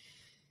up.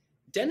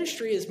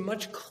 Dentistry is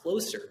much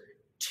closer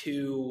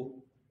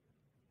to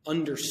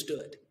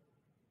understood.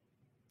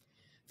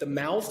 The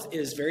mouth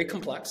is very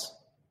complex,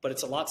 but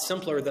it's a lot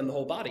simpler than the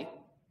whole body.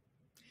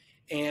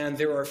 And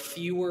there are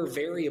fewer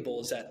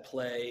variables at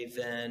play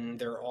than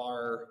there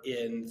are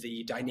in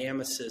the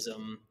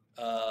dynamicism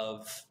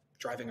of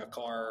driving a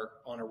car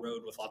on a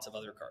road with lots of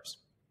other cars.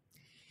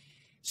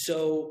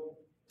 So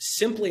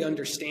simply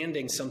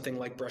understanding something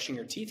like brushing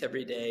your teeth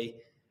every day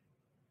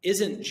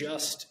isn't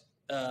just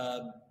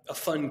a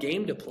fun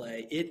game to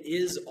play. It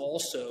is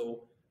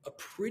also a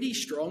pretty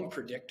strong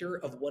predictor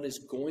of what is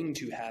going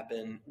to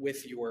happen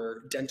with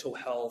your dental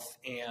health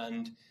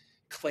and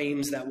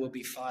claims that will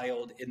be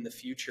filed in the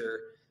future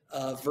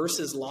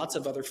versus lots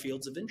of other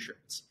fields of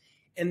insurance.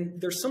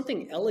 And there's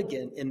something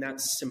elegant in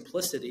that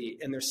simplicity,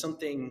 and there's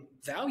something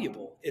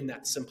valuable in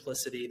that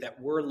simplicity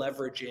that we're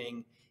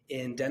leveraging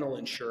in dental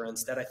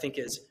insurance that I think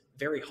is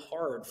very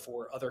hard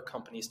for other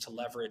companies to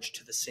leverage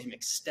to the same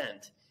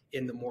extent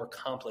in the more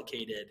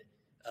complicated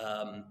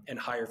and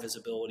higher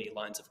visibility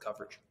lines of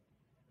coverage.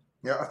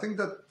 Yeah, I think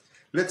that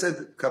let's add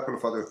a couple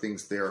of other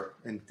things there,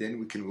 and then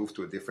we can move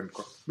to a different,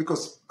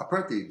 because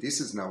apparently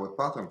this is now a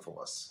pattern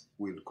for us.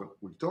 We'll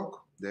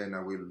talk, then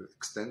I will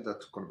extend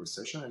that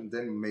conversation, and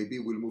then maybe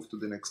we'll move to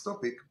the next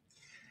topic.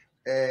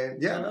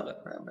 And yeah, I love it.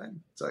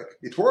 Man, it's like,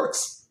 it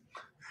works.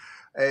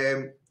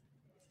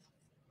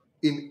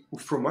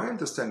 From my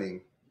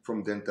understanding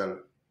from dental,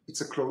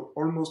 it's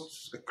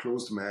almost a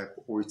closed map,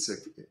 or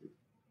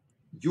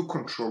you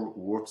control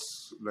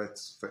what's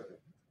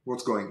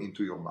going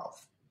into your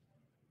mouth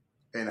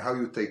and how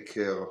you take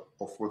care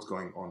of what's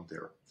going on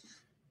there.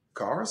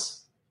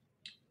 Cars,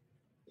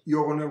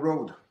 you're on a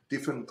road,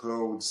 different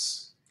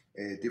roads,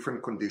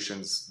 different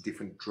conditions,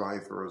 different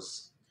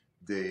drivers,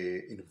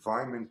 the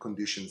environment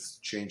conditions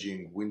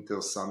changing,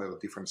 winter, summer,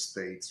 different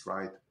states,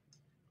 right?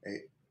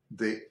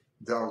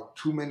 There are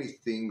too many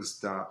things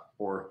there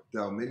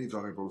are many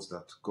variables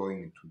that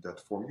going into that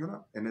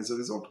formula. And as a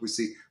result, we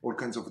see all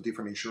kinds of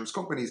different insurance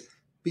companies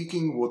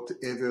picking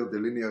whatever the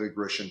linear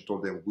regression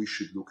told them we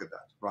should look at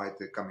that, right?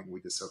 They're coming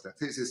with a certain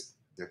thesis,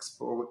 they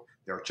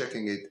are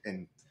checking it,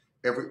 and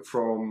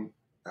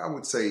I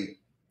would say,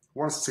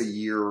 once a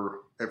year,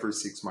 every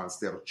 6 months,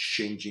 they are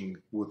changing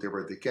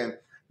whatever they can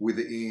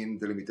within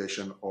the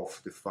limitation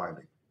of the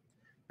filing.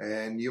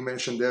 And you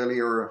mentioned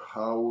earlier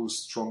how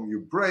strong you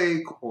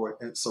brake,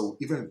 and so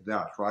even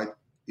that, right?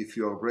 If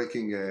you are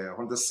braking a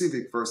Honda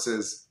Civic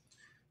versus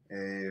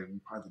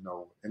an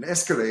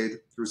Escalade,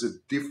 there's a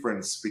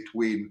difference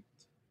between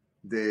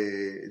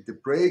the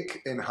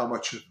brake and how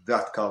much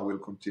that car will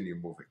continue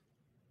moving.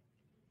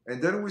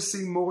 And then we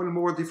see more and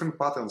more different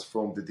patterns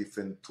from the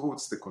different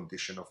routes, the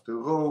condition of the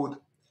road.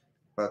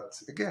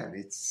 But again,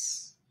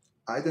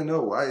 I don't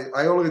know.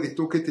 I already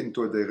took it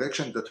into a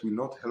direction that will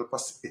not help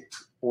us at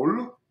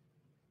all.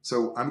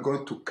 So I'm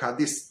going to cut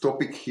this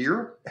topic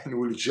here and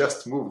we'll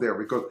just move there,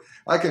 because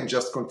I can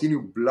just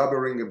continue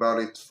blubbering about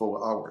it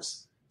for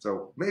hours.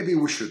 So maybe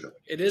we should.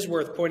 It is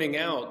worth pointing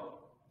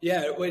out.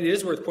 Yeah, it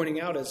is worth pointing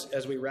out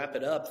as we wrap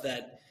it up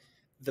that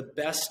the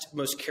best,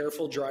 most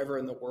careful driver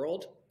in the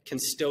world can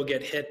still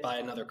get hit by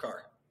another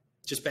car.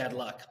 Just bad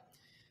luck.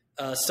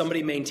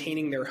 Somebody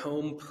maintaining their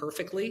home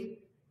perfectly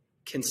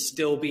can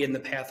still be in the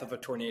path of a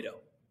tornado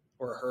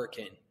or a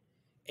hurricane.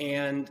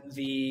 And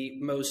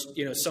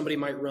somebody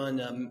might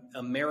run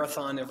a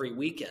marathon every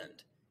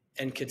weekend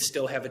and could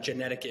still have a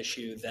genetic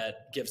issue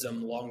that gives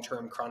them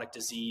long-term chronic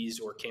disease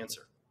or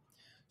cancer.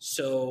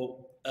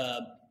 So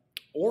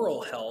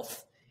oral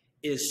health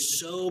is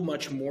so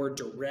much more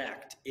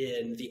direct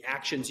in the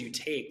actions you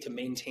take to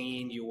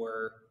maintain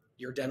your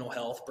dental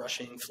health,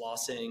 brushing,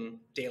 flossing,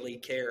 daily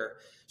care,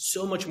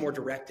 so much more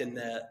direct in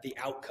the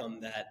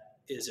outcome that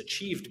is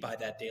achieved by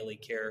that daily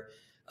care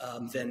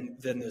than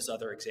those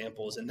other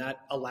examples. And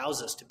that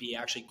allows us to be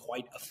actually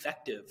quite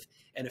effective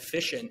and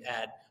efficient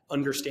at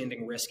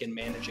understanding risk and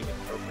managing it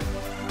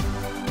appropriately.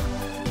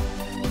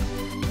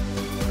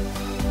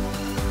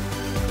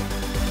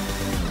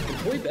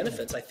 Employee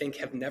benefits, I think,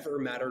 have never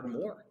mattered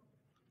more.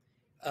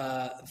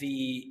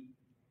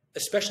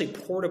 Especially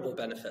portable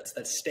benefits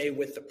that stay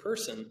with the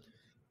person.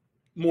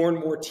 More and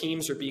more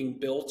teams are being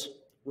built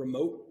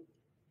remote.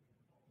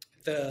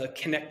 The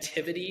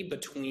connectivity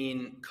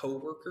between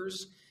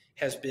coworkers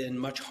has been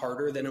much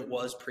harder than it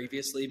was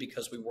previously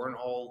because we weren't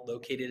all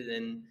located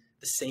in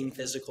the same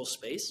physical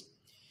space.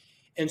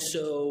 And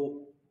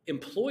so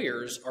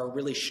employers are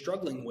really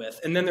struggling with,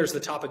 and then there's the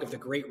topic of the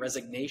Great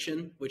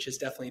Resignation, which has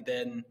definitely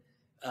been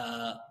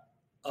a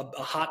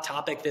hot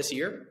topic this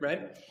year,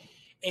 right?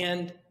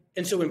 And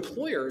so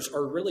employers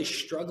are really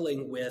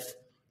struggling with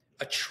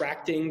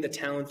attracting the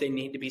talent they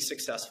need to be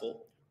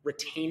successful,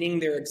 retaining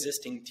their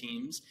existing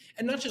teams,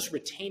 and not just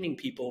retaining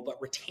people,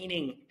 but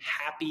retaining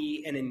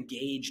happy and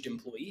engaged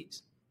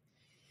employees.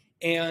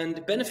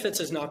 And benefits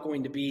is not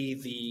going to be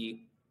the,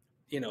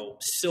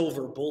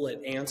 silver bullet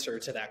answer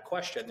to that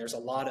question. There's a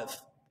lot of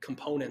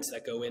components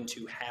that go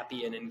into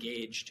happy and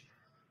engaged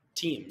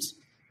teams,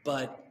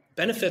 but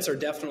benefits are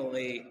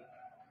definitely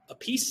a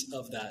piece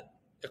of that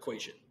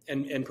equation,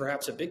 and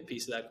perhaps a big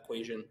piece of that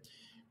equation.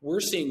 We're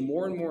seeing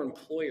more and more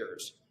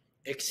employers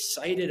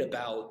excited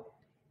about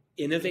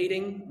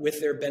innovating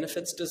with their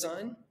benefits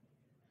design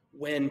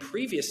when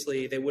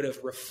previously they would have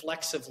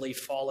reflexively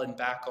fallen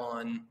back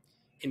on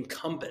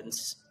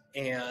incumbents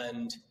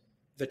and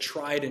the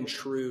tried and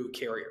true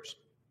carriers.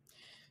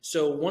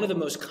 So one of the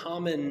most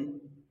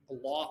common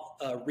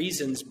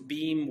reasons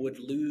Beam would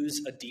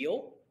lose a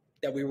deal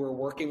that we were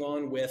working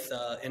on with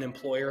an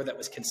employer that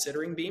was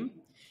considering Beam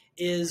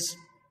is,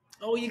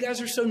 oh, you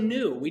guys are so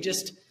new. We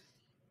just,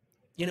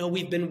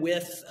 we've been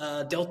with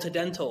Delta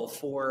Dental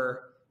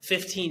for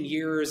 15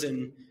 years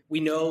and we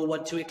know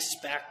what to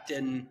expect,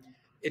 and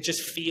it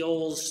just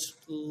feels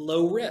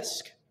low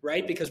risk,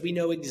 right? Because we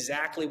know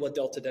exactly what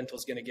Delta Dental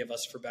is going to give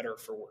us for better or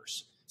for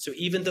worse. So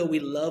even though we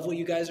love what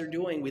you guys are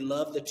doing, we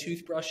love the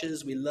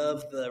toothbrushes, we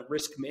love the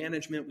risk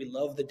management, we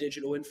love the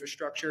digital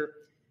infrastructure,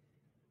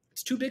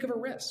 it's too big of a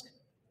risk.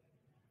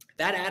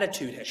 That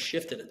attitude has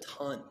shifted a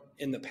ton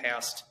in the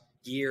past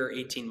year,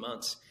 18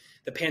 months.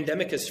 The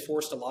pandemic has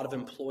forced a lot of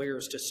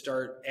employers to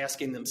start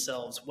asking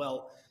themselves,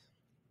 well,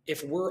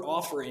 if we're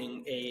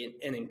offering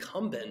an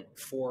incumbent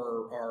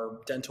for our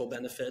dental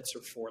benefits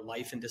or for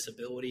life and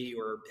disability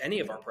or any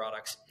of our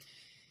products,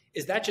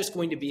 is that just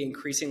going to be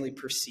increasingly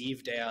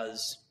perceived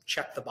as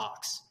check the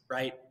box,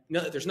 right?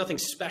 No, there's nothing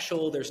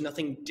special. There's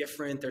nothing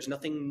different. There's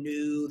nothing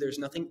new. There's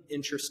nothing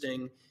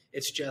interesting.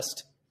 It's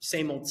just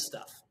same old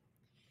stuff.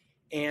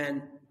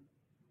 And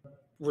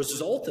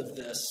result of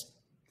this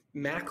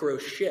macro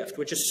shift,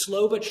 which is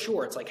slow but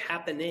sure, it's like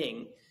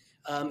happening,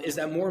 is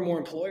that more and more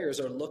employers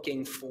are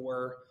looking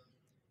for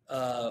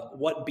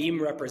what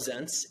Beam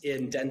represents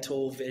in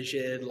dental,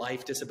 vision,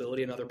 life,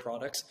 disability, and other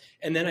products.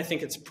 And then I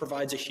think it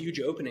provides a huge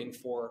opening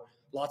for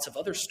lots of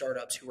other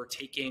startups who are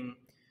taking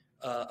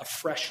a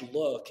fresh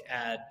look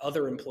at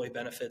other employee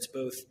benefits,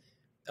 both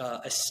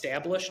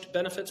established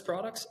benefits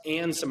products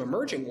and some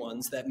emerging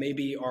ones that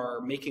maybe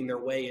are making their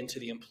way into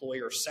the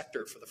employer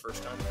sector for the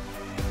first time.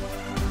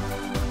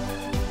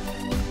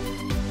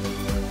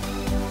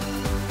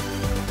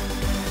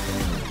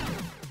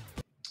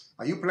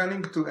 Are you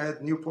planning to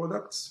add new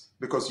products?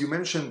 Because you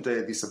mentioned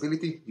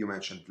disability, you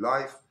mentioned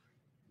life,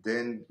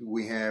 then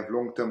we have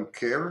long-term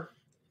care.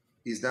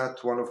 Is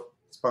that part of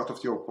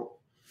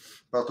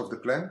the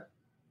plan?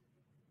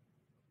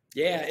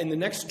 Yeah, in the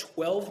next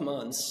 12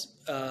 months,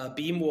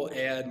 Beam will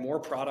add more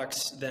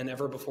products than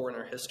ever before in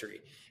our history.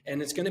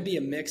 And it's going to be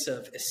a mix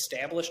of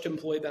established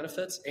employee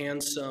benefits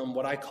and some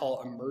what I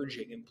call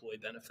emerging employee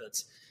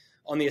benefits.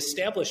 On the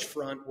established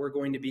front, we're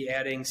going to be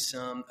adding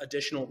some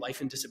additional life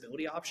and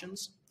disability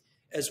options,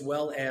 as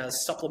well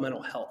as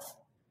supplemental health,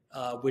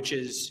 which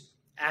is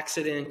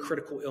accident,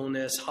 critical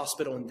illness,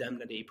 hospital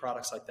indemnity,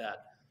 products like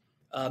that.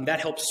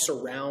 That helps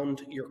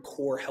surround your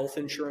core health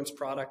insurance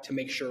product to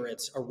make sure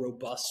it's a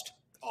robust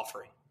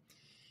offering.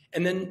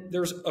 And then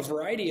there's a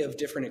variety of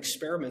different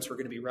experiments we're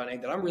going to be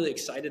running that I'm really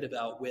excited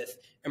about with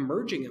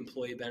emerging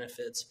employee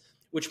benefits,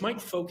 which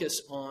might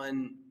focus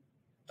on,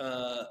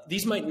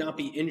 these might not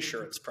be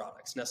insurance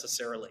products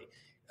necessarily.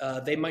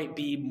 They might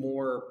be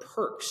more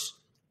perks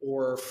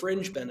or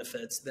fringe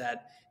benefits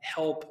that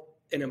help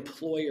an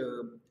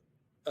employer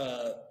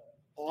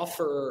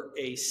offer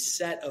a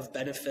set of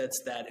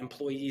benefits that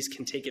employees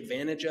can take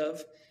advantage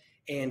of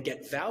and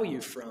get value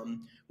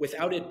from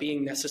without it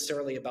being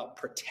necessarily about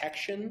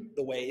protection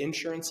the way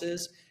insurance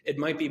is. It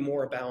might be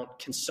more about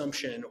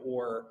consumption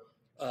or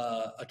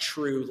a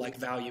true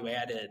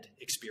value-added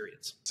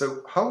experience.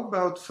 So how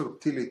about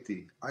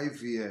fertility,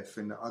 IVF,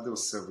 and other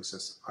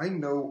services? I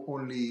know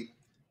only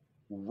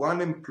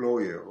one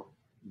employer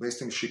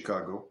based in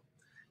Chicago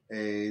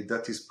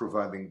that is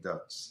providing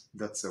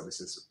that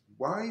services.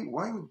 Why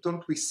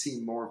don't we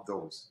see more of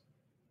those?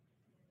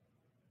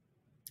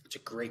 It's a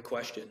great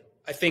question.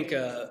 I think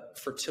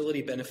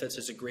fertility benefits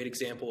is a great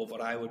example of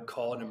what I would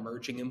call an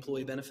emerging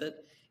employee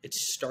benefit.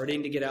 It's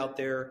starting to get out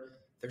there.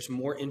 There's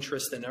more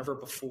interest than ever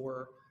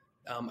before.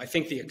 I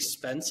think the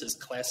expense is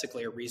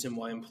classically a reason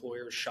why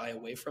employers shy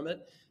away from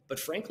it. But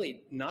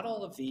frankly, not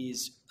all of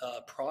these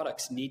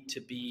products need to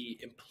be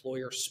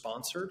employer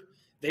sponsored.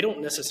 They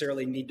don't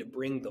necessarily need to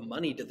bring the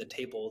money to the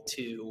table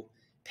to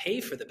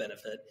pay for the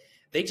benefit.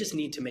 They just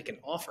need to make an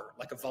offer,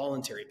 like a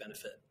voluntary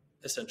benefit,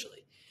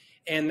 essentially.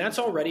 And that's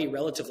already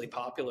relatively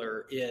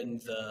popular in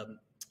the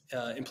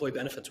employee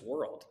benefits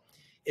world.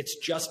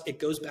 It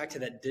goes back to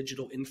that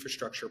digital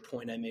infrastructure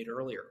point I made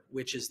earlier,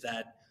 which is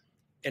that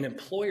an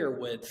employer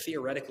would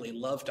theoretically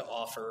love to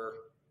offer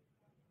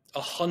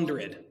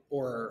 100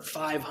 or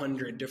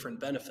 500 different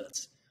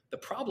benefits. The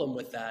problem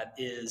with that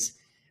is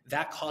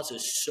that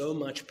causes so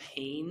much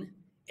pain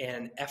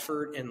and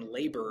effort and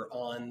labor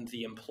on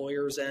the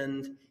employer's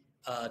end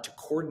to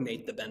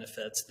coordinate the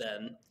benefits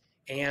then,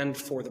 and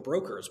for the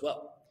broker as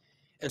well.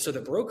 And so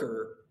the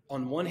broker,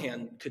 on one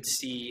hand, could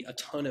see a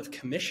ton of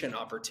commission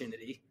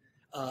opportunity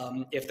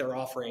if they're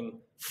offering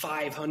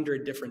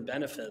 500 different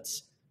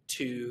benefits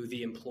to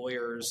the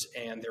employers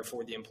and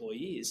therefore the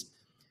employees.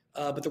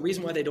 But the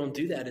reason why they don't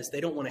do that is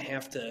they don't want to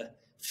have to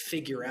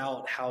figure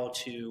out how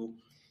to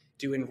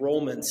do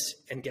enrollments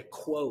and get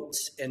quotes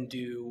and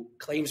do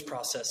claims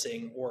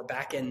processing or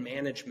back-end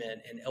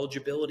management and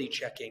eligibility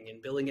checking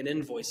and billing and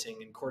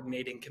invoicing and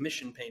coordinating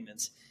commission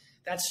payments.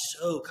 That's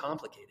so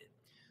complicated.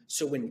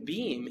 So when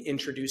Beam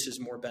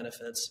introduces more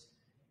benefits,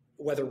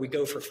 whether we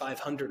go for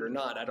 500 or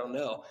not, I don't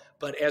know.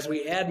 But as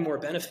we add more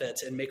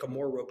benefits and make a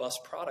more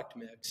robust product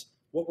mix,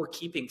 what we're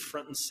keeping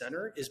front and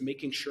center is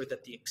making sure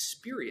that the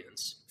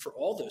experience for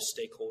all those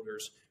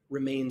stakeholders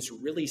remains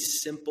really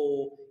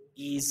simple,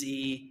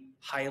 easy,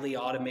 highly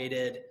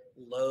automated,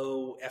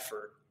 low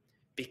effort.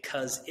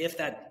 Because if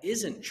that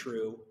isn't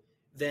true,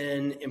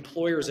 then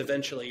employers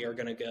eventually are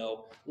going to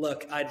go,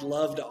 look, I'd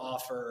love to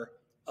offer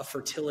a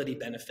fertility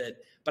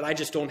benefit, but I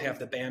just don't have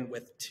the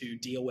bandwidth to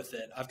deal with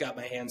it. I've got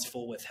my hands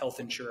full with health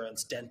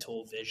insurance,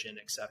 dental, vision,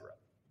 etc.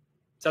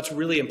 So that's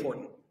really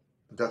important.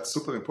 That's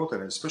super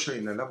important, especially,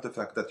 and I love the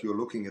fact that you're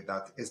looking at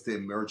that as the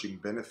emerging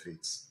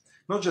benefits.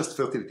 Not just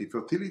fertility.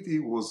 Fertility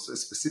was a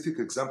specific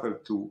example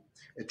to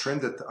a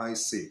trend that I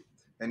see.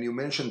 And you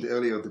mentioned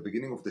earlier at the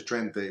beginning of the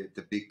trend, the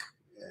big,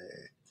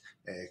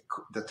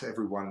 that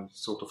everyone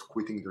sort of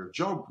quitting their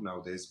job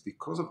nowadays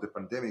because of the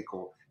pandemic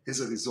or as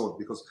a result,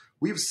 because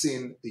we've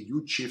seen a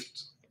huge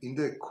shift in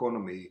the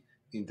economy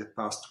in the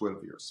past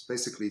 12 years,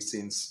 basically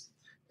since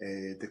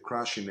the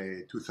crash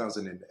in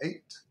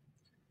 2008.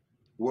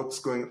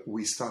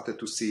 We started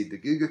to see the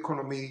gig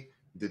economy,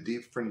 the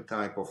different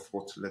type of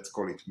what, let's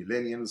call it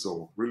millennials,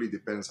 or really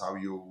depends how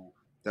you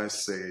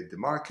dice the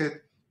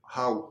market,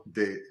 how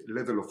the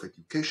level of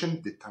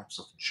education, the types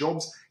of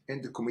jobs,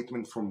 and the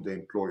commitment from the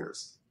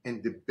employers.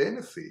 And the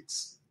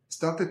benefits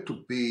started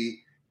to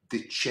be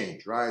the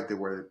change, right?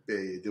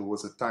 There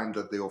was a time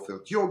that they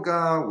offered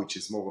yoga, which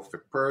is more of a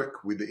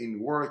perk with the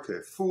in-work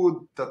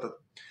food,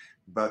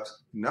 but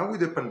now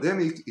with the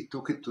pandemic, it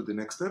took it to the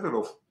next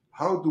level of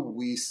how do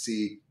we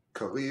see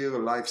career,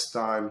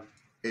 lifestyle,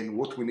 and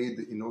what we need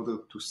in order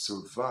to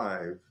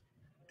survive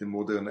the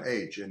modern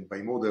age. And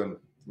by modern,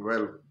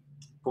 well,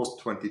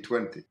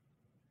 post-2020.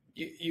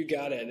 You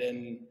got it.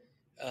 And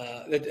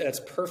that's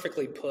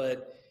perfectly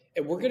put.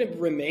 And we're going to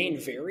remain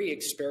very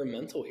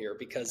experimental here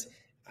because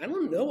I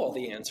don't know all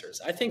the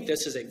answers. I think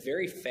this is a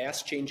very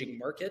fast-changing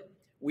market.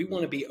 We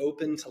want to be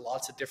open to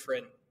lots of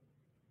different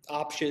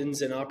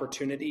options and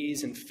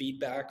opportunities and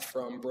feedback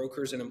from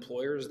brokers and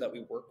employers that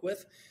we work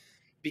with,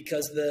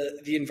 because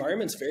the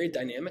environment's very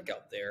dynamic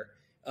out there.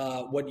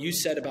 What you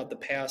said about the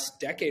past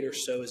decade or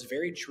so is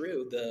very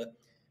true. The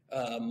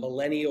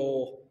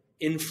millennial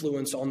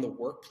influence on the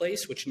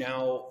workplace, which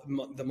now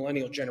the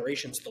millennial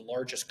generation is the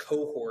largest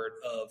cohort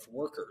of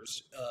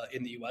workers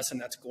in the U.S., and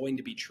that's going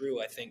to be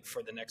true, I think,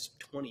 for the next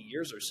 20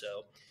 years or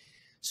so.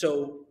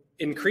 So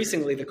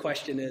increasingly, the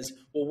question is,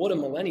 well, what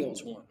do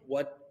millennials want?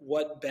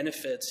 What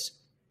benefits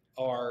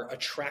are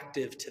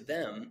attractive to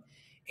them?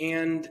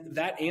 And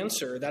that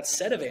answer, that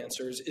set of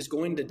answers, is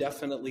going to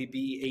definitely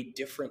be a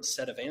different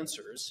set of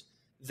answers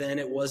than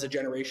it was a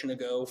generation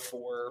ago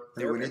for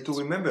their we parents. need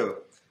to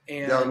remember,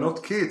 they are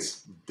not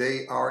kids.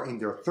 They are in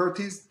their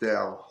 30s. They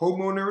are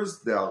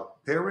homeowners. They are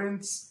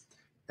parents.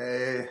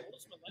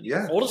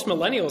 Oldest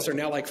millennials are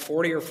now like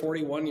 40 or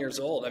 41 years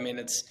old. I mean,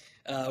 it's.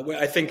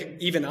 I think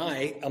even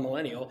a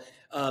millennial,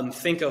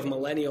 think of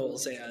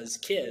millennials as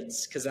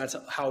kids because that's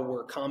how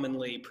we're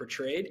commonly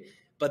portrayed.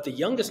 But the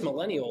youngest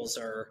millennials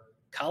are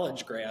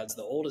college grads.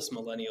 The oldest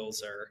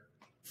millennials are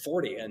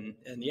 40, and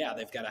yeah,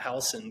 they've got a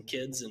house and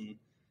kids and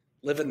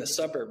live in the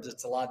suburbs.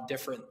 It's a lot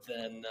different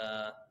than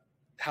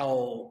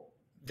how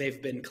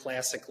they've been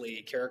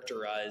classically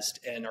characterized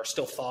and are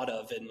still thought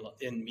of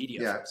in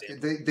media. Yeah, for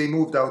example. they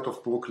moved out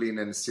of Brooklyn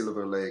and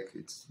Silver Lake.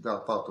 They're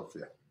part of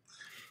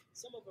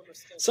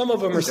Some of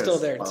them are still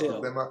there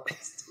too.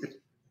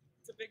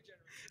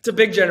 It's a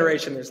big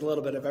generation. There's a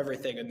little bit of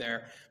everything in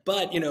there,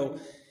 but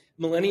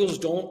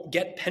millennials don't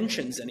get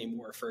pensions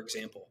anymore, for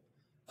example.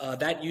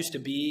 That used to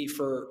be,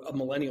 for a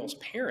millennial's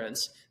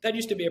parents, that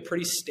used to be a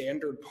pretty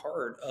standard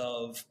part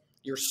of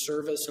your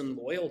service and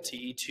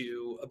loyalty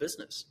to a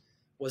business,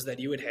 was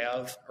that you would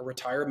have a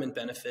retirement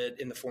benefit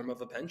in the form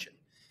of a pension.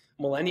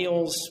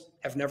 Millennials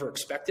have never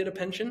expected a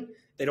pension.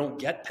 They don't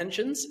get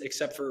pensions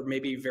except for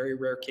maybe very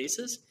rare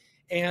cases.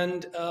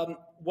 And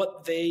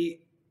what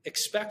they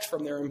expect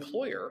from their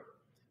employer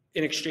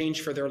in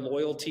exchange for their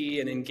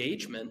loyalty and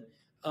engagement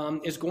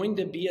is going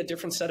to be a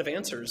different set of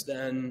answers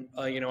than,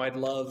 I'd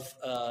love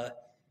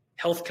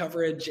health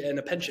coverage and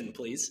a pension,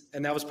 please.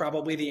 And that was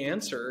probably the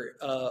answer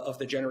of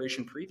the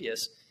generation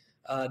previous.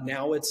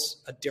 Now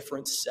it's a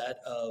different set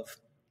of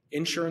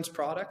insurance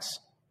products,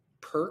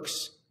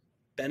 perks,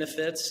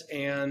 benefits,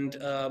 and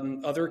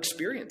other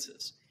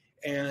experiences.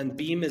 And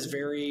Beam is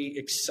very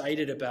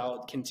excited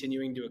about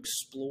continuing to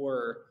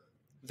explore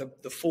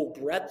the full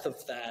breadth of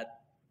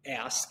that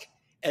ask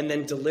and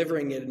then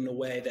delivering it in a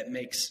way that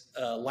makes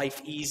life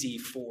easy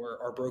for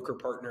our broker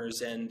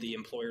partners and the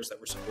employers that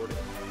we're supporting.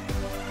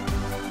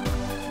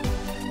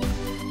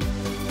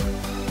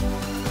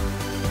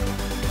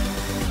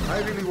 I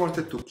really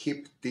wanted to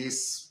keep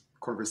this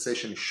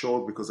conversation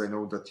short because I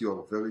know that you're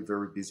a very,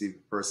 very busy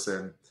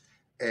person,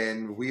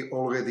 and we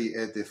already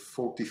at the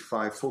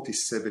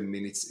 47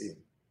 minutes in.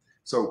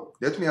 So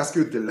let me ask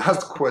you the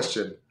last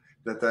question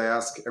that I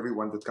ask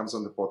everyone that comes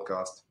on the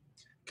podcast.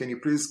 Can you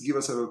please give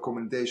us a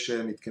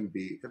recommendation? It can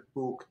be a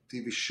book,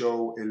 TV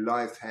show, a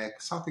life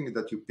hack, something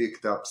that you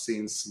picked up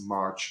since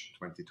March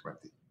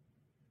 2020.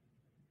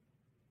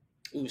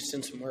 Ooh,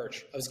 since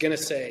March. I was going to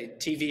say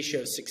TV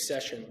show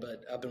Succession,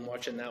 but I've been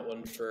watching that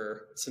one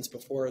since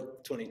before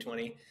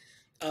 2020.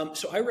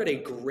 So I read a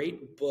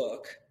great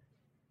book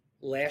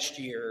last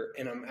year,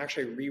 and I'm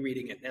actually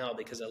rereading it now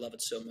because I love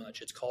it so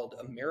much. It's called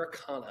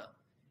Americanah,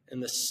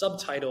 and the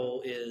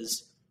subtitle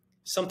is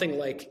something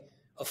like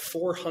a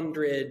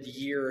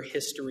 400-year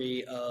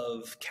history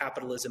of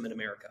capitalism in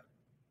America.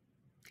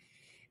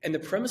 And the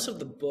premise of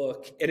the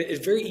book, and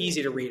it's very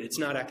easy to read. It's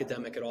not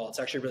academic at all. It's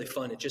actually really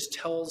fun. It just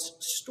tells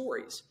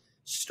stories,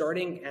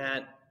 starting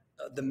at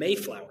the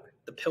Mayflower,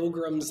 the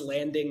Pilgrims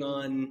landing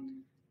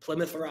on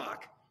Plymouth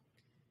Rock,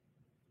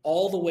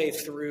 all the way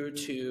through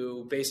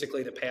to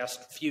basically the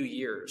past few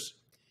years,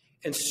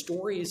 and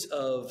stories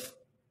of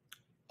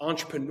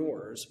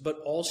entrepreneurs, but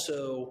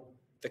also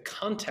the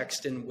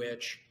context in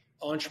which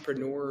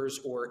entrepreneurs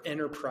or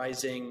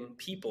enterprising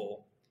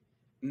people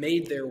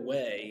made their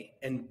way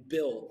and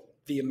built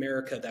the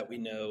America that we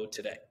know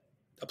today,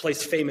 a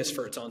place famous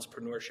for its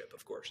entrepreneurship,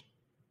 of course.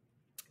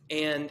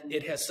 And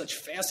it has such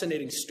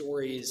fascinating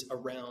stories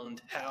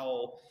around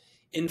how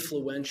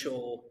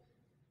influential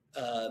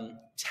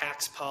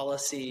tax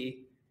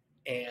policy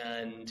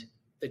and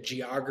the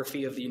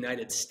geography of the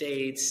United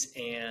States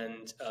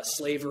and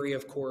slavery,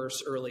 of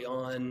course, early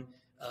on,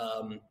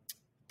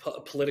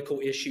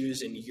 political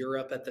issues in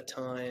Europe at the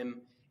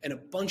time, and a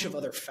bunch of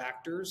other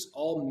factors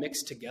all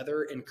mixed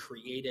together and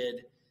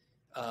created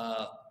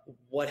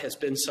what has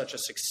been such a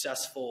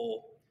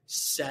successful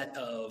set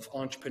of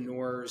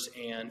entrepreneurs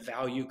and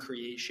value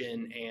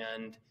creation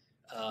and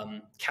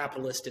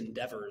capitalist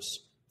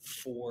endeavors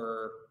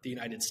for the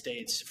United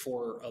States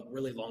for a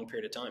really long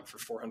period of time, for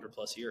 400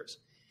 plus years.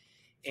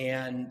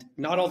 And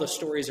not all the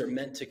stories are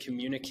meant to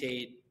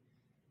communicate.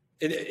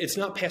 It's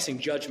not passing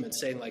judgment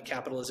saying like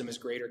capitalism is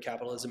great or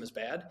capitalism is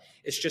bad.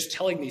 It's just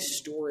telling these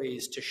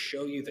stories to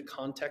show you the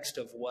context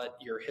of what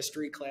your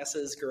history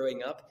classes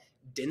growing up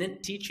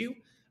didn't teach you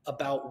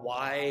about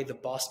why the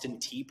Boston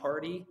Tea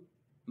Party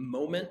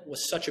moment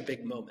was such a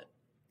big moment.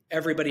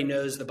 Everybody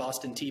knows the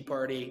Boston Tea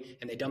Party,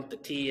 and they dumped the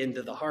tea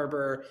into the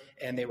harbor,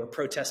 and they were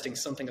protesting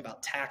something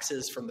about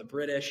taxes from the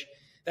British.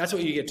 That's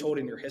what you get told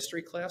in your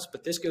history class,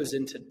 but this goes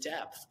into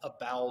depth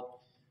about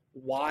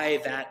why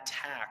that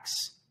tax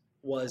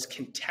was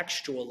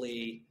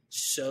contextually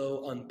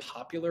so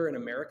unpopular in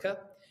America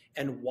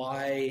and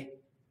why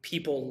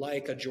people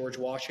like a George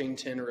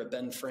Washington or a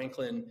Ben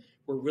Franklin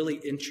were really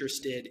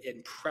interested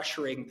in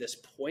pressuring this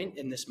point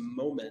in this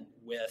moment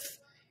with,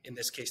 in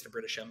this case, the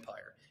British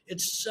Empire.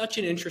 It's such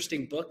an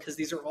interesting book because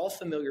these are all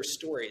familiar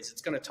stories.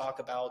 It's going to talk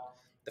about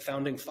the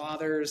founding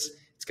fathers.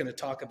 It's going to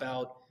talk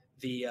about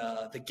the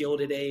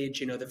Gilded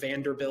Age, the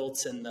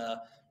Vanderbilts and the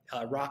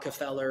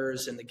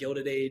Rockefellers and the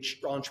Gilded Age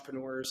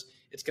entrepreneurs.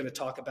 It's going to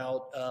talk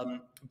about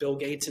Bill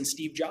Gates and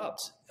Steve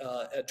Jobs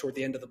toward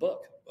the end of the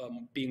book,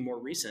 being more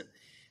recent.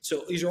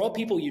 So these are all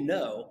people you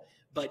know,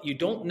 but you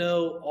don't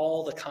know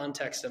all the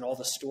context and all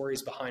the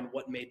stories behind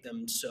what made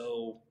them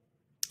so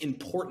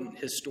important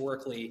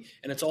historically,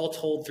 and it's all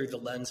told through the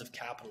lens of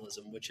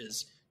capitalism, which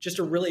is just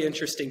a really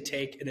interesting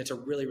take, and it's a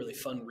really, really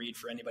fun read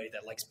for anybody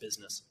that likes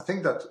business. I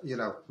think that,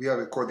 we are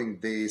recording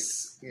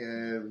this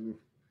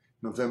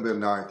November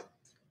 9th.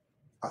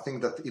 I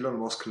think that Elon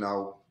Musk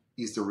now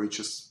is the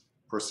richest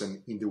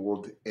person in the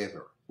world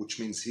ever,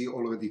 which means he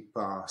already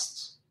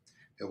passed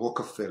a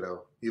Rockefeller,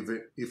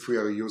 even if we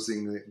are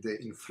using the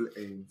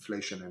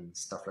inflation and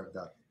stuff like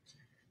that,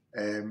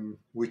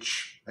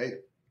 which, hey,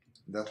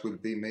 that will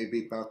be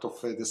maybe part of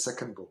the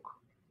second book,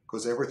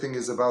 because everything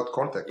is about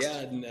context. Yeah,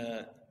 and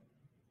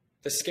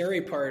the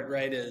scary part,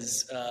 right,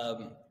 is,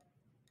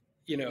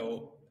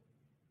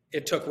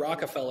 it took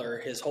Rockefeller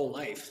his whole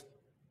life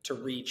to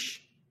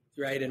reach,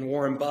 right, and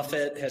Warren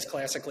Buffett has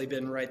classically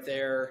been right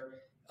there,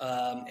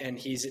 and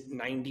he's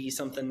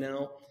 90-something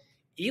now.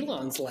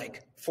 Elon's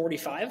like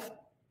 45.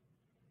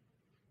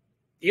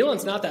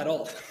 Elon's not that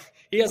old.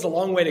 He has a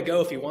long way to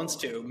go if he wants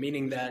to,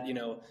 meaning that,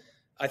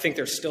 I think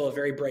there's still a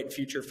very bright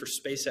future for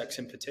SpaceX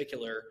in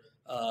particular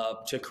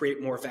to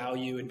create more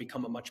value and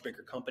become a much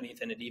bigger company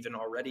than it even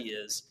already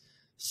is.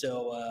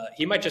 So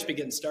he might just be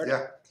getting started.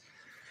 Yeah,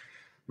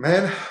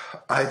 man,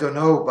 I don't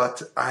know,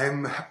 but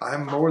I'm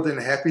more than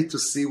happy to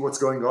see what's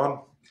going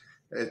on,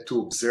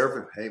 to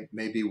observe. Hey,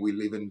 maybe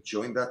we'll even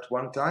join that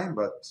one time,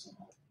 but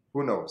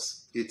who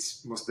knows?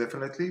 It's most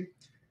definitely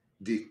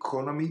the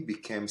economy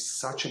became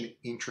such an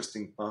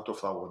interesting part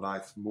of our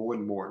life more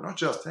and more. Not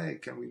just, hey,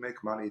 can we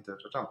make money,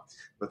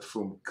 but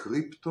from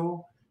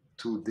crypto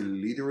to the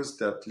leaders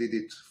that lead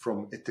it,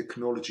 from a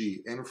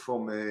technology and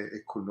from a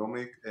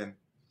economic, and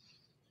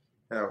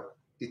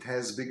it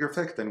has bigger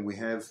effect, and we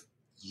have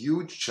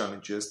huge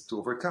challenges to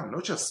overcome,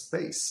 not just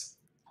space,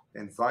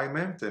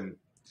 environment and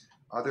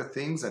other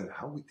things, and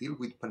how we deal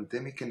with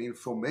pandemic and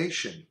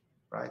information,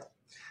 right?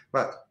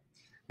 But,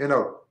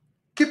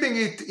 keeping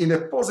it in a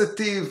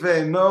positive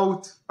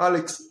note,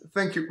 Alex,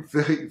 thank you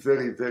very,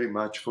 very, very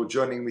much for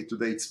joining me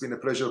today. It's been a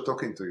pleasure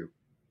talking to you.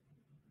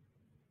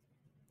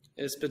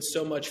 It's been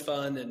so much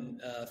fun,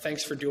 and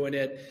thanks for doing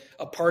it.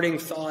 A parting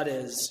thought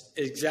is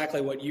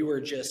exactly what you were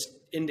just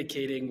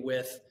indicating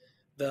with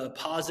the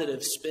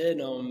positive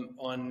spin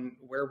on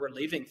where we're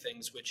leaving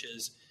things, which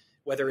is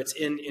whether it's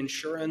in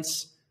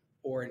insurance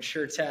or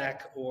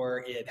insurtech or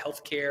in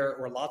healthcare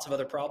or lots of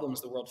other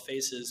problems the world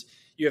faces,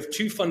 you have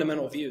two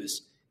fundamental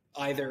views.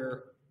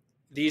 Either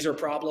these are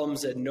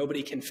problems and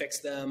nobody can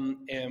fix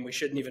them and we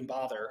shouldn't even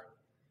bother,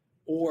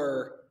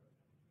 or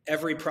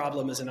every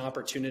problem is an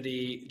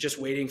opportunity just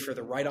waiting for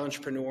the right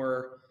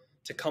entrepreneur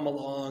to come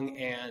along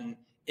and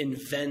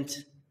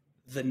invent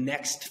the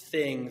next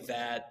thing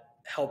that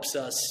helps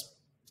us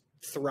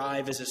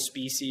thrive as a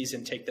species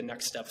and take the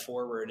next step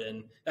forward.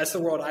 And that's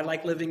the world I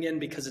like living in,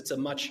 because it's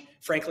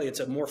frankly, it's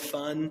a more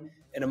fun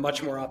and a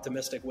much more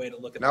optimistic way to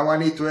look at it. Now I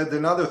need to add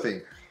another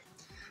thing.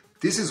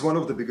 This is one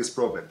of the biggest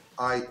problems.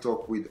 I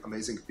talk with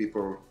amazing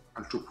people,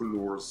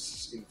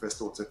 entrepreneurs,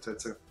 investors,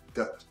 etc.,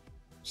 that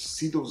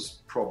see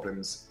those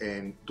problems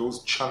and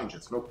those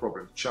challenges, no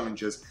problem,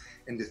 challenges,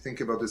 and they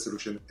think about the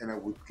solution. And I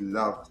would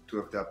love to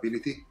have the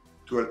ability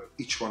to help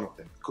each one of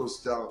them,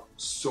 because there are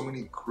so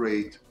many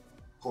great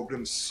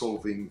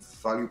problem-solving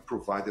value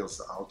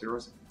providers out there.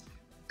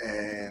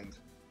 And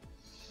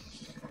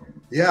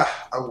yeah,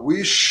 I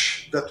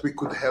wish that we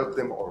could help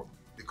them all,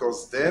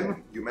 because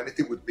then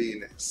humanity would be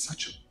in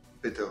such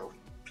a better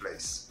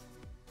place.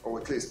 Or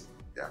at least,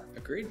 yeah.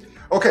 Agreed.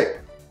 Okay,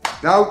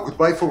 now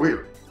goodbye for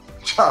real.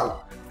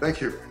 Ciao.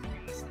 Thank you.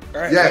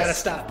 All right, yes. I gotta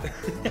stop.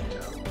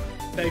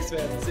 Thanks,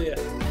 man. See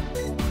ya.